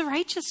is the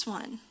righteous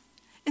one.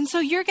 And so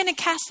you're going to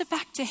cast it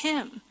back to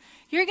him.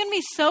 You're going to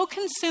be so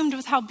consumed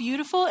with how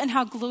beautiful and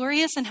how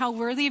glorious and how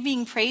worthy of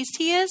being praised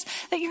he is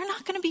that you're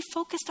not going to be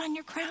focused on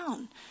your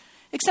crown,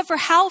 except for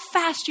how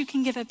fast you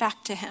can give it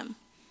back to him.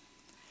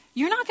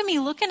 You're not going to be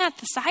looking at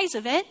the size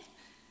of it.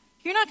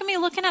 You're not going to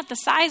be looking at the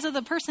size of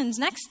the person's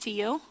next to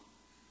you.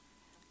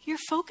 Your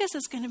focus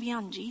is going to be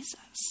on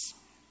Jesus.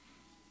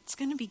 It's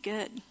going to be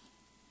good.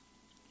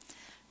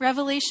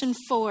 Revelation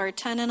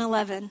 4:10 and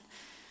 11.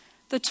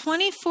 The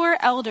 24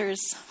 elders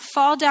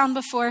fall down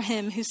before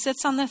him who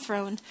sits on the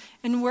throne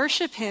and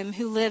worship him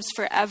who lives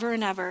forever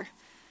and ever.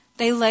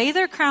 They lay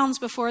their crowns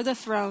before the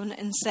throne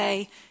and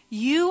say,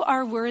 "You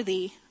are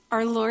worthy,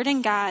 our Lord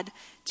and God,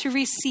 to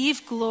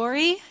receive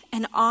glory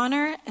and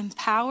honor and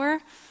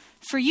power,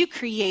 for you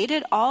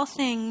created all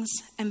things,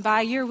 and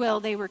by your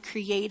will they were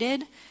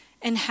created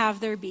and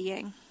have their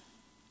being."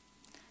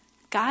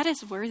 God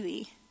is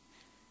worthy,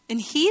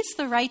 and he's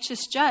the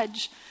righteous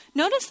judge.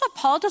 Notice that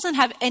Paul doesn't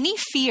have any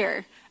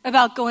fear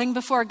about going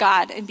before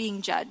God and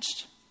being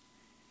judged.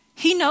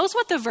 He knows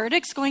what the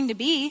verdict's going to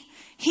be.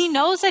 He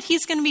knows that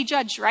he's going to be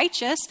judged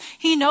righteous.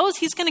 He knows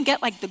he's going to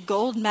get like the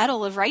gold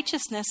medal of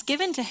righteousness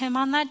given to him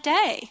on that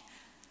day.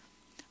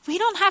 We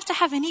don't have to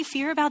have any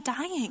fear about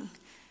dying.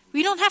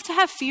 We don't have to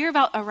have fear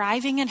about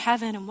arriving in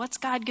heaven and what's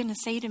God going to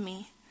say to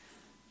me.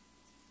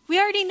 We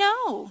already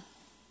know.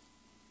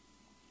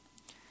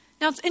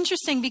 Now, it's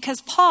interesting because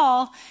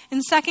Paul,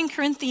 in 2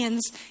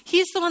 Corinthians,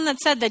 he's the one that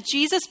said that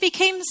Jesus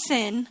became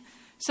sin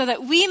so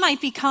that we might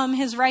become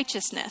his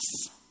righteousness.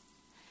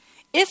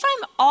 If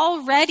I'm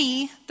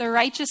already the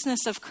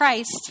righteousness of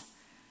Christ,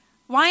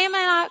 why am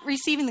I not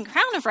receiving the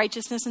crown of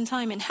righteousness until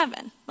I'm in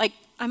heaven? Like,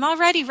 I'm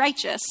already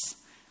righteous.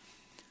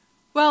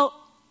 Well,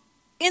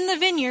 in the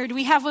Vineyard,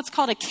 we have what's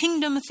called a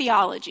kingdom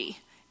theology.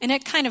 And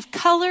it kind of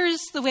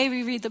colors the way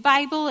we read the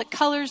Bible. It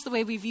colors the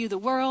way we view the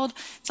world.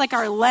 It's like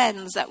our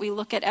lens that we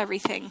look at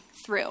everything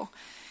through.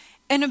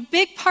 And a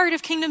big part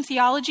of kingdom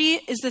theology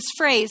is this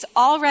phrase,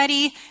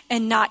 already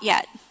and not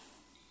yet.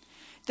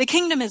 The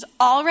kingdom is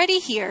already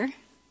here.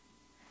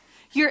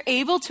 You're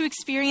able to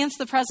experience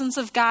the presence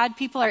of God.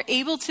 People are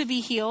able to be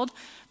healed.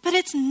 But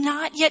it's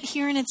not yet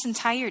here in its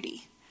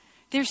entirety.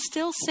 There's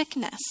still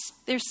sickness.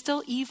 There's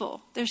still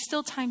evil. There's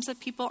still times that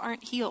people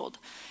aren't healed.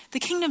 The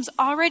kingdom's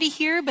already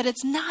here, but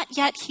it's not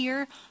yet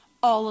here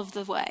all of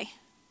the way.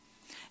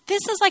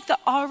 This is like the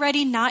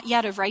already not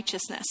yet of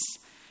righteousness.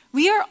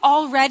 We are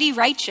already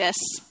righteous,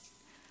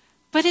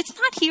 but it's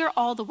not here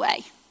all the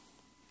way.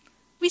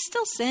 We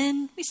still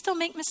sin. We still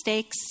make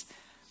mistakes.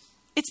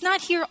 It's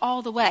not here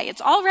all the way.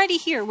 It's already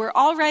here. We're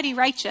already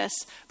righteous.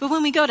 But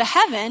when we go to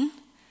heaven,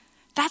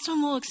 that's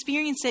when we'll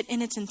experience it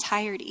in its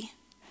entirety.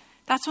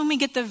 That's when we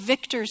get the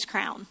victor's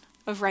crown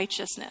of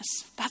righteousness.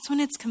 That's when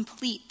it's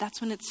complete.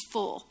 That's when it's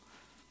full.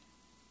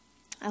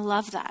 I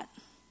love that.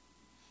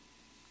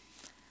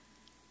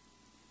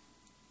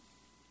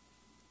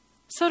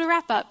 So to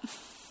wrap up,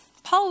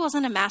 Paul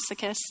wasn't a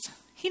masochist.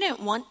 He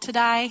didn't want to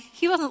die.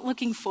 He wasn't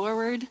looking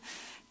forward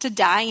to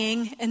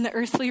dying in the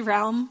earthly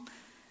realm.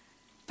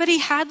 But he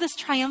had this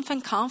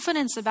triumphant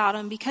confidence about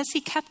him because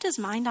he kept his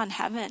mind on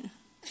heaven,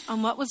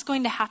 on what was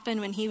going to happen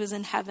when he was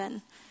in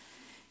heaven.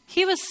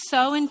 He was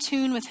so in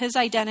tune with his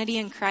identity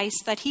in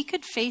Christ that he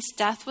could face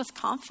death with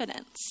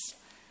confidence.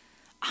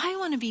 I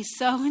want to be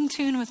so in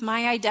tune with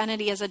my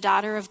identity as a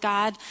daughter of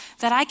God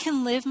that I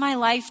can live my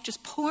life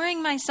just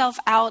pouring myself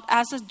out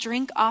as a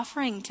drink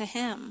offering to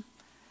him,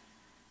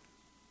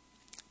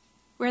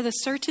 where the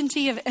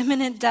certainty of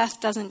imminent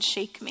death doesn't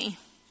shake me,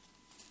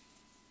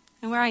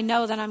 and where I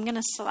know that I'm going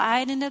to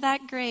slide into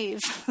that grave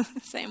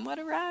saying, what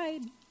a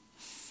ride.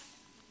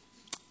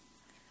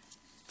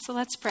 So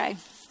let's pray.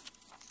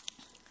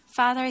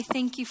 Father, I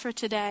thank you for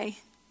today.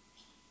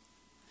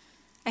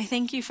 I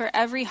thank you for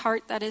every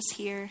heart that is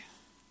here.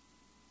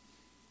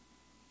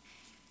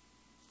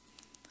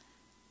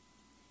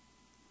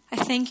 I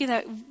thank you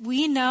that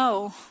we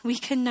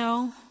can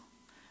know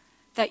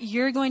that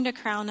you're going to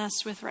crown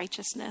us with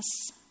righteousness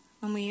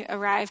when we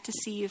arrive to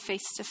see you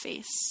face to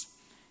face.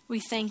 We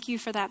thank you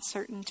for that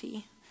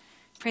certainty.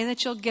 Pray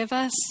that you'll give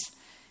us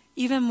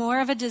even more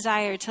of a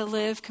desire to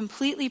live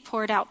completely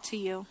poured out to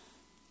you.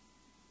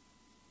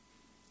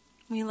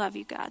 We love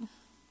you, God.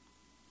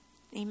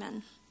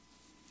 Amen.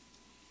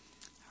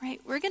 All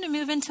right, we're going to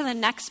move into the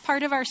next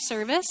part of our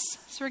service.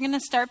 So we're going to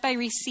start by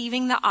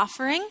receiving the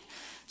offering.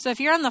 So if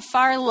you're on the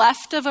far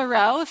left of a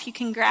row, if you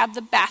can grab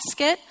the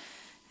basket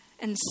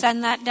and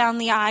send that down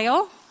the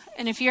aisle.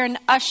 And if you're an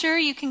usher,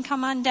 you can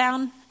come on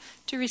down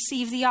to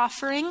receive the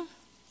offering.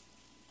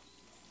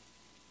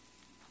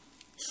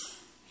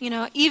 You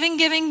know, even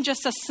giving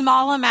just a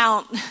small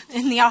amount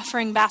in the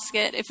offering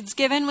basket, if it's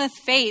given with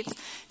faith,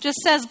 just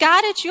says,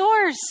 God, it's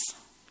yours.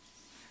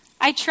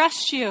 I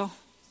trust you.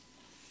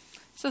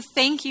 So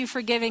thank you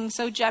for giving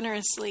so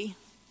generously.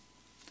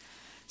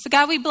 So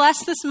God, we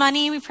bless this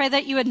money. We pray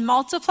that you would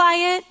multiply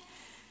it,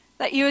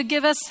 that you would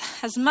give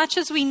us as much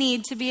as we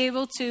need to be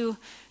able to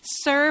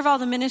serve all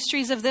the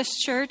ministries of this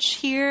church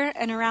here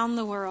and around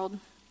the world.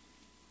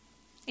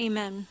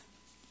 Amen.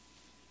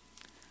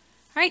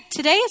 All right,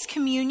 today is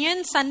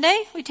Communion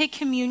Sunday. We take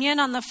communion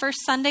on the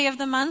first Sunday of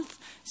the month.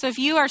 So if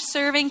you are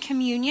serving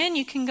communion,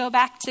 you can go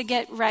back to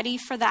get ready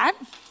for that.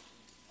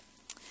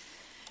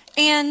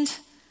 And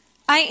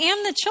I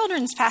am the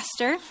children's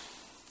pastor.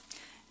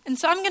 And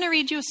so I'm going to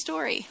read you a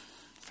story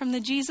from the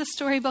Jesus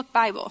Storybook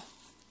Bible.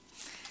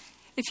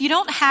 If you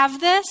don't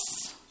have this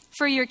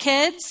for your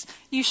kids,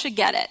 you should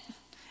get it.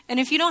 And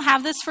if you don't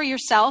have this for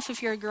yourself,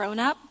 if you're a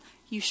grown-up,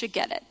 you should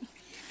get it.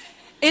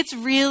 It's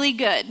really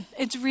good.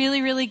 It's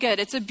really, really good.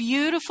 It's a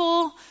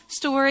beautiful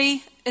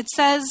story. It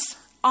says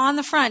on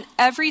the front,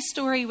 every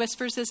story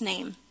whispers his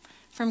name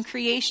from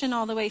creation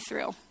all the way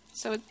through.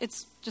 So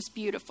it's just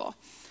beautiful.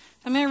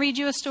 I'm going to read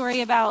you a story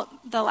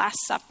about the Last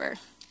Supper.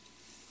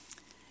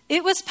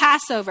 It was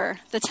Passover,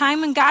 the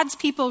time when God's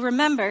people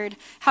remembered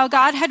how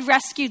God had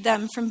rescued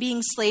them from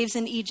being slaves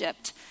in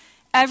Egypt.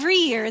 Every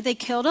year they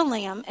killed a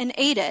lamb and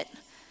ate it.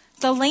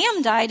 The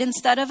lamb died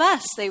instead of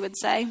us, they would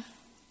say.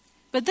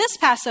 But this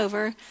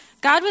Passover,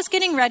 God was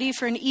getting ready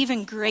for an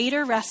even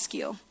greater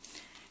rescue.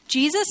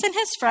 Jesus and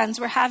his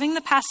friends were having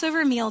the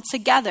Passover meal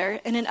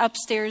together in an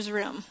upstairs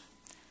room.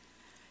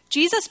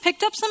 Jesus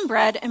picked up some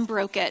bread and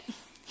broke it.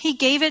 He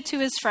gave it to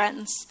his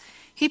friends.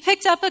 He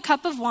picked up a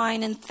cup of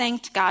wine and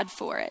thanked God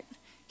for it.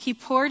 He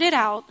poured it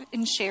out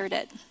and shared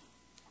it.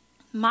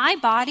 My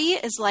body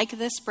is like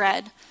this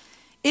bread.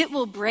 It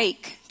will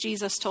break,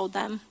 Jesus told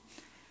them.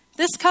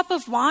 This cup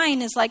of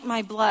wine is like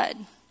my blood.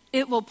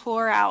 It will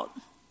pour out.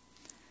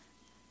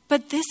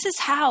 But this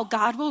is how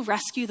God will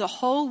rescue the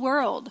whole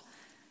world.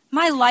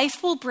 My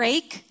life will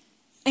break,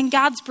 and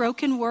God's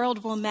broken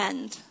world will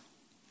mend.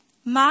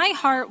 My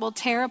heart will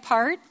tear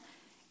apart,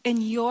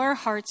 and your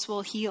hearts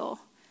will heal.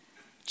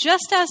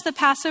 Just as the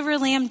Passover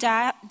lamb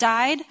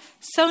died,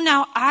 so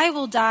now I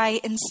will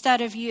die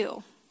instead of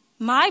you.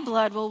 My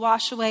blood will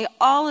wash away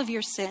all of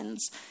your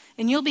sins,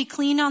 and you'll be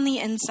clean on the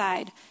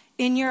inside,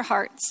 in your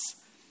hearts.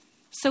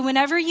 So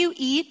whenever you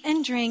eat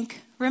and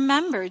drink,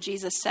 remember,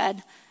 Jesus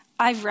said,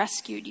 I've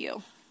rescued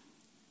you.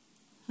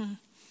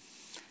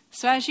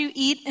 So as you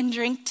eat and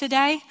drink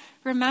today,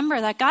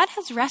 remember that God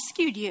has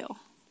rescued you.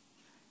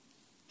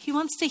 He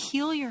wants to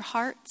heal your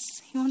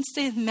hearts. He wants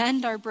to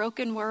mend our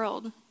broken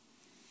world.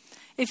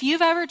 If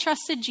you've ever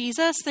trusted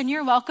Jesus, then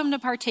you're welcome to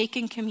partake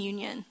in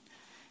communion.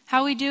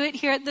 How we do it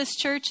here at this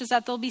church is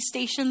that there'll be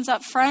stations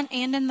up front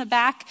and in the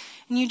back,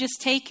 and you just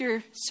take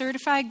your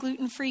certified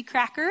gluten-free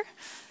cracker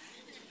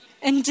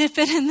and dip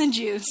it in the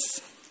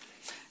juice.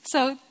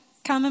 So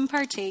come and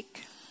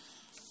partake.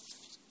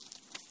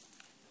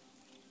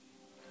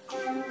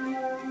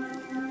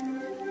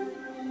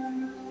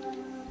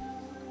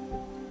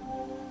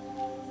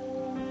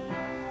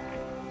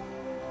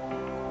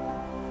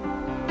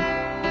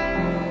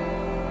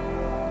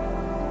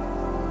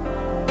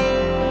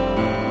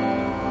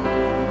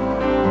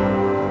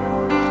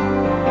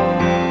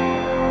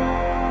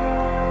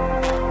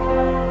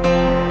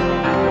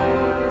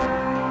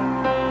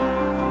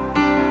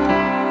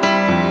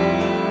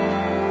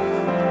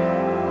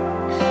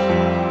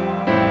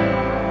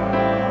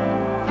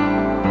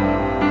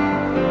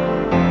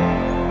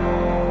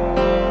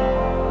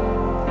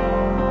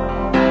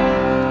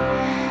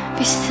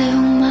 Be still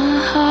my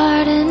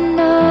heart and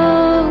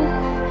know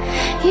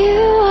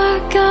you are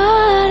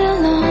God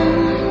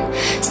alone.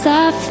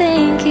 Stop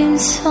thinking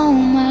so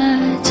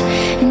much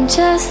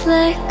just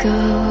let go.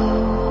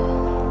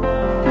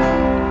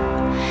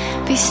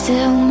 Be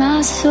still,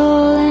 my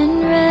soul,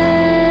 and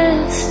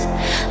rest.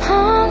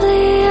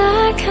 Humbly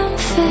I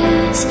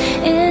confess,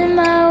 in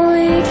my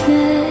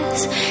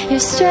weakness, your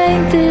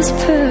strength is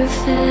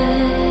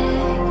perfect.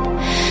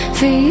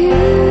 For you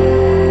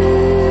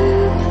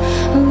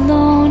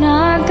alone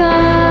are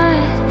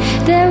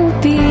God, there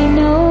will be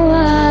no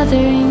other.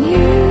 And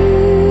you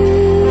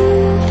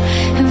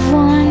have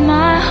won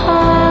my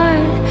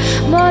heart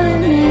more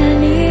than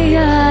any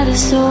other.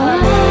 So I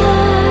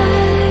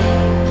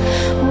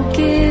will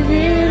give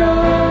it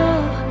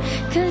all,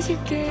 'cause you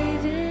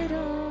gave it all.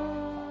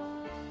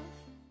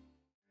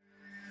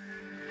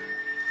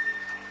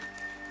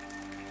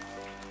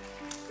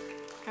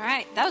 All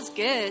right, that was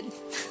good.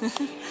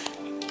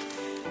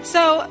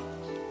 So,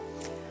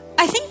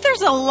 I think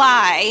there's a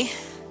lie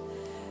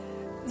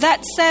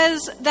that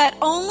says that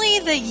only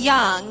the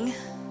young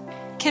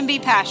can be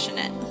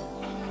passionate.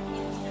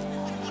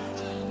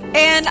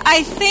 And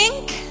I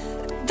think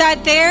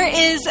that there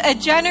is a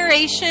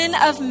generation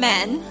of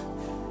men,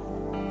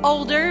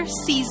 older,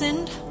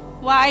 seasoned,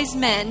 wise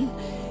men,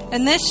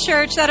 in this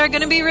church that are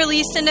going to be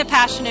released into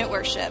passionate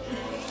worship.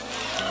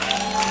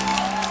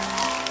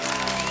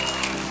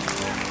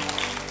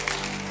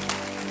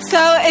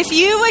 So if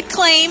you would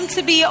claim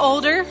to be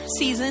older,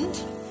 seasoned,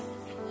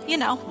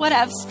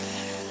 whatevs,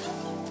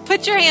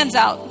 put your hands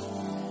out.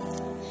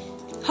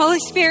 Holy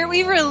Spirit,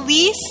 we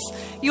release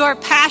your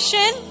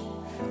passion.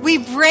 We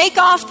break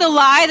off the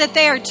lie that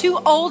they are too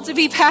old to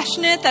be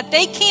passionate, that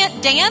they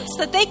can't dance,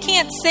 that they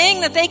can't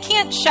sing, that they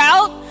can't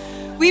shout.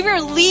 We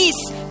release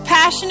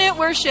passionate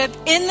worship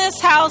in this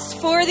house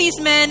for these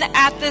men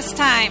at this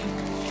time.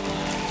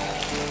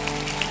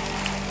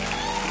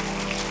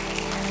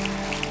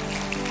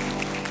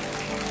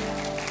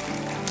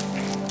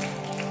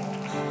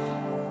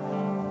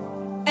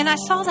 And I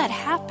saw that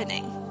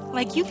happening.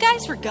 Like, you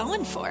guys were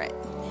going for it.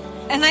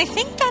 And I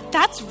think that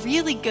that's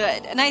really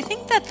good. And I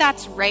think that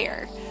that's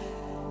rare.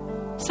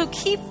 So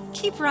keep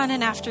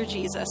running after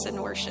Jesus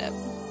in worship.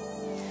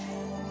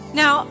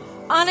 Now,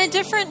 on a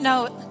different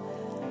note,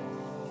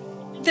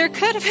 there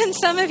could have been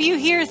some of you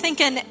here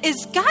thinking,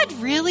 is God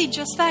really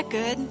just that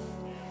good?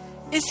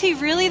 Is he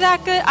really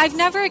that good? I've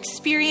never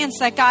experienced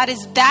that God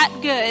is that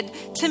good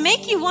to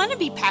make you want to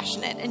be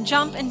passionate and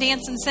jump and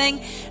dance and sing.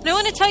 And I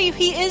want to tell you,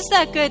 he is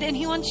that good and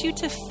he wants you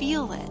to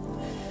feel it.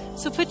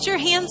 So put your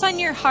hands on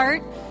your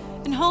heart,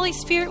 and Holy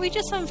Spirit, we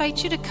just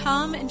invite you to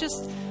come and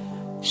just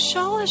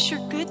show us your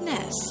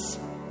goodness.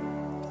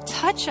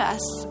 Touch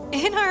us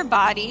in our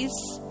bodies.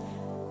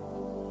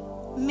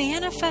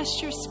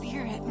 Manifest your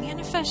spirit,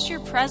 manifest your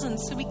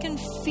presence so we can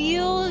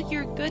feel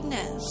your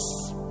goodness.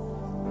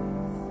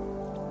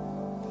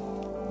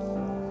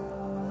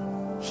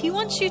 He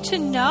wants you to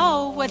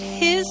know what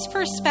his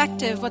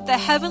perspective, what the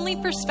heavenly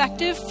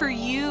perspective for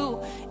you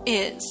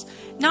is.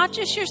 Not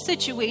just your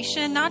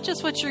situation, not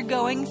just what you're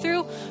going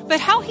through, but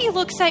how he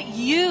looks at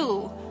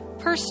you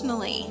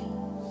personally.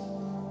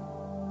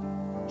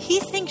 He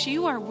thinks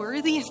you are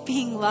worthy of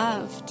being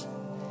loved.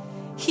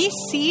 He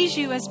sees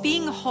you as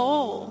being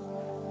whole,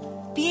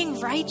 being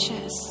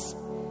righteous.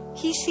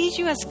 He sees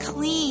you as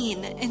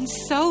clean and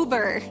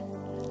sober.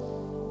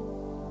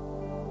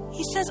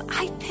 He says,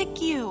 I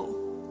pick you.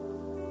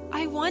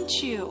 I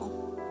want you.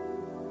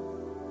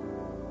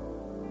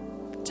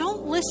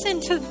 Don't listen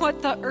to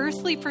what the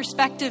earthly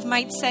perspective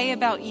might say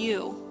about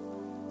you.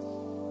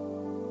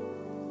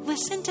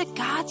 Listen to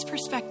God's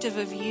perspective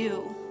of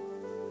you.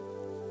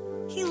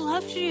 He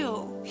loves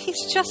you.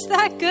 He's just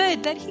that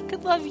good that he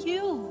could love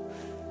you.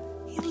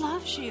 He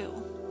loves you.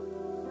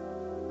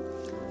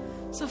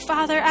 So,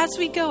 Father, as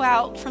we go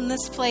out from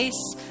this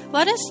place,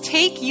 let us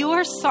take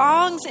your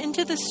songs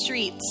into the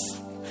streets.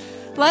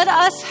 Let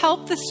us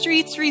help the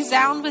streets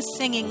resound with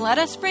singing. Let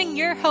us bring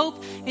your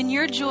hope and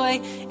your joy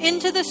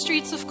into the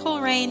streets of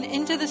Coleraine,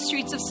 into the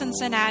streets of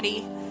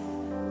Cincinnati.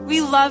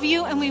 We love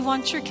you and we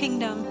want your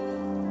kingdom.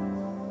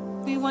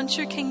 We want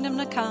your kingdom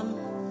to come.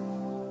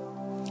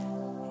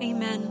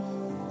 Amen.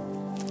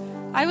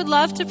 I would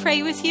love to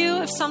pray with you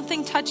if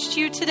something touched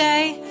you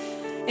today.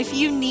 If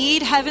you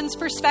need heaven's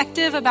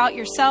perspective about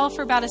yourself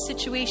or about a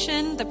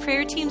situation, the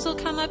prayer teams will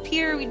come up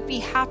here. We'd be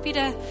happy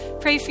to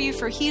pray for you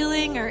for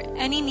healing or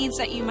any needs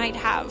that you might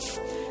have.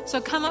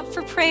 So come up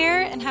for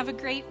prayer and have a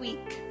great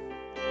week.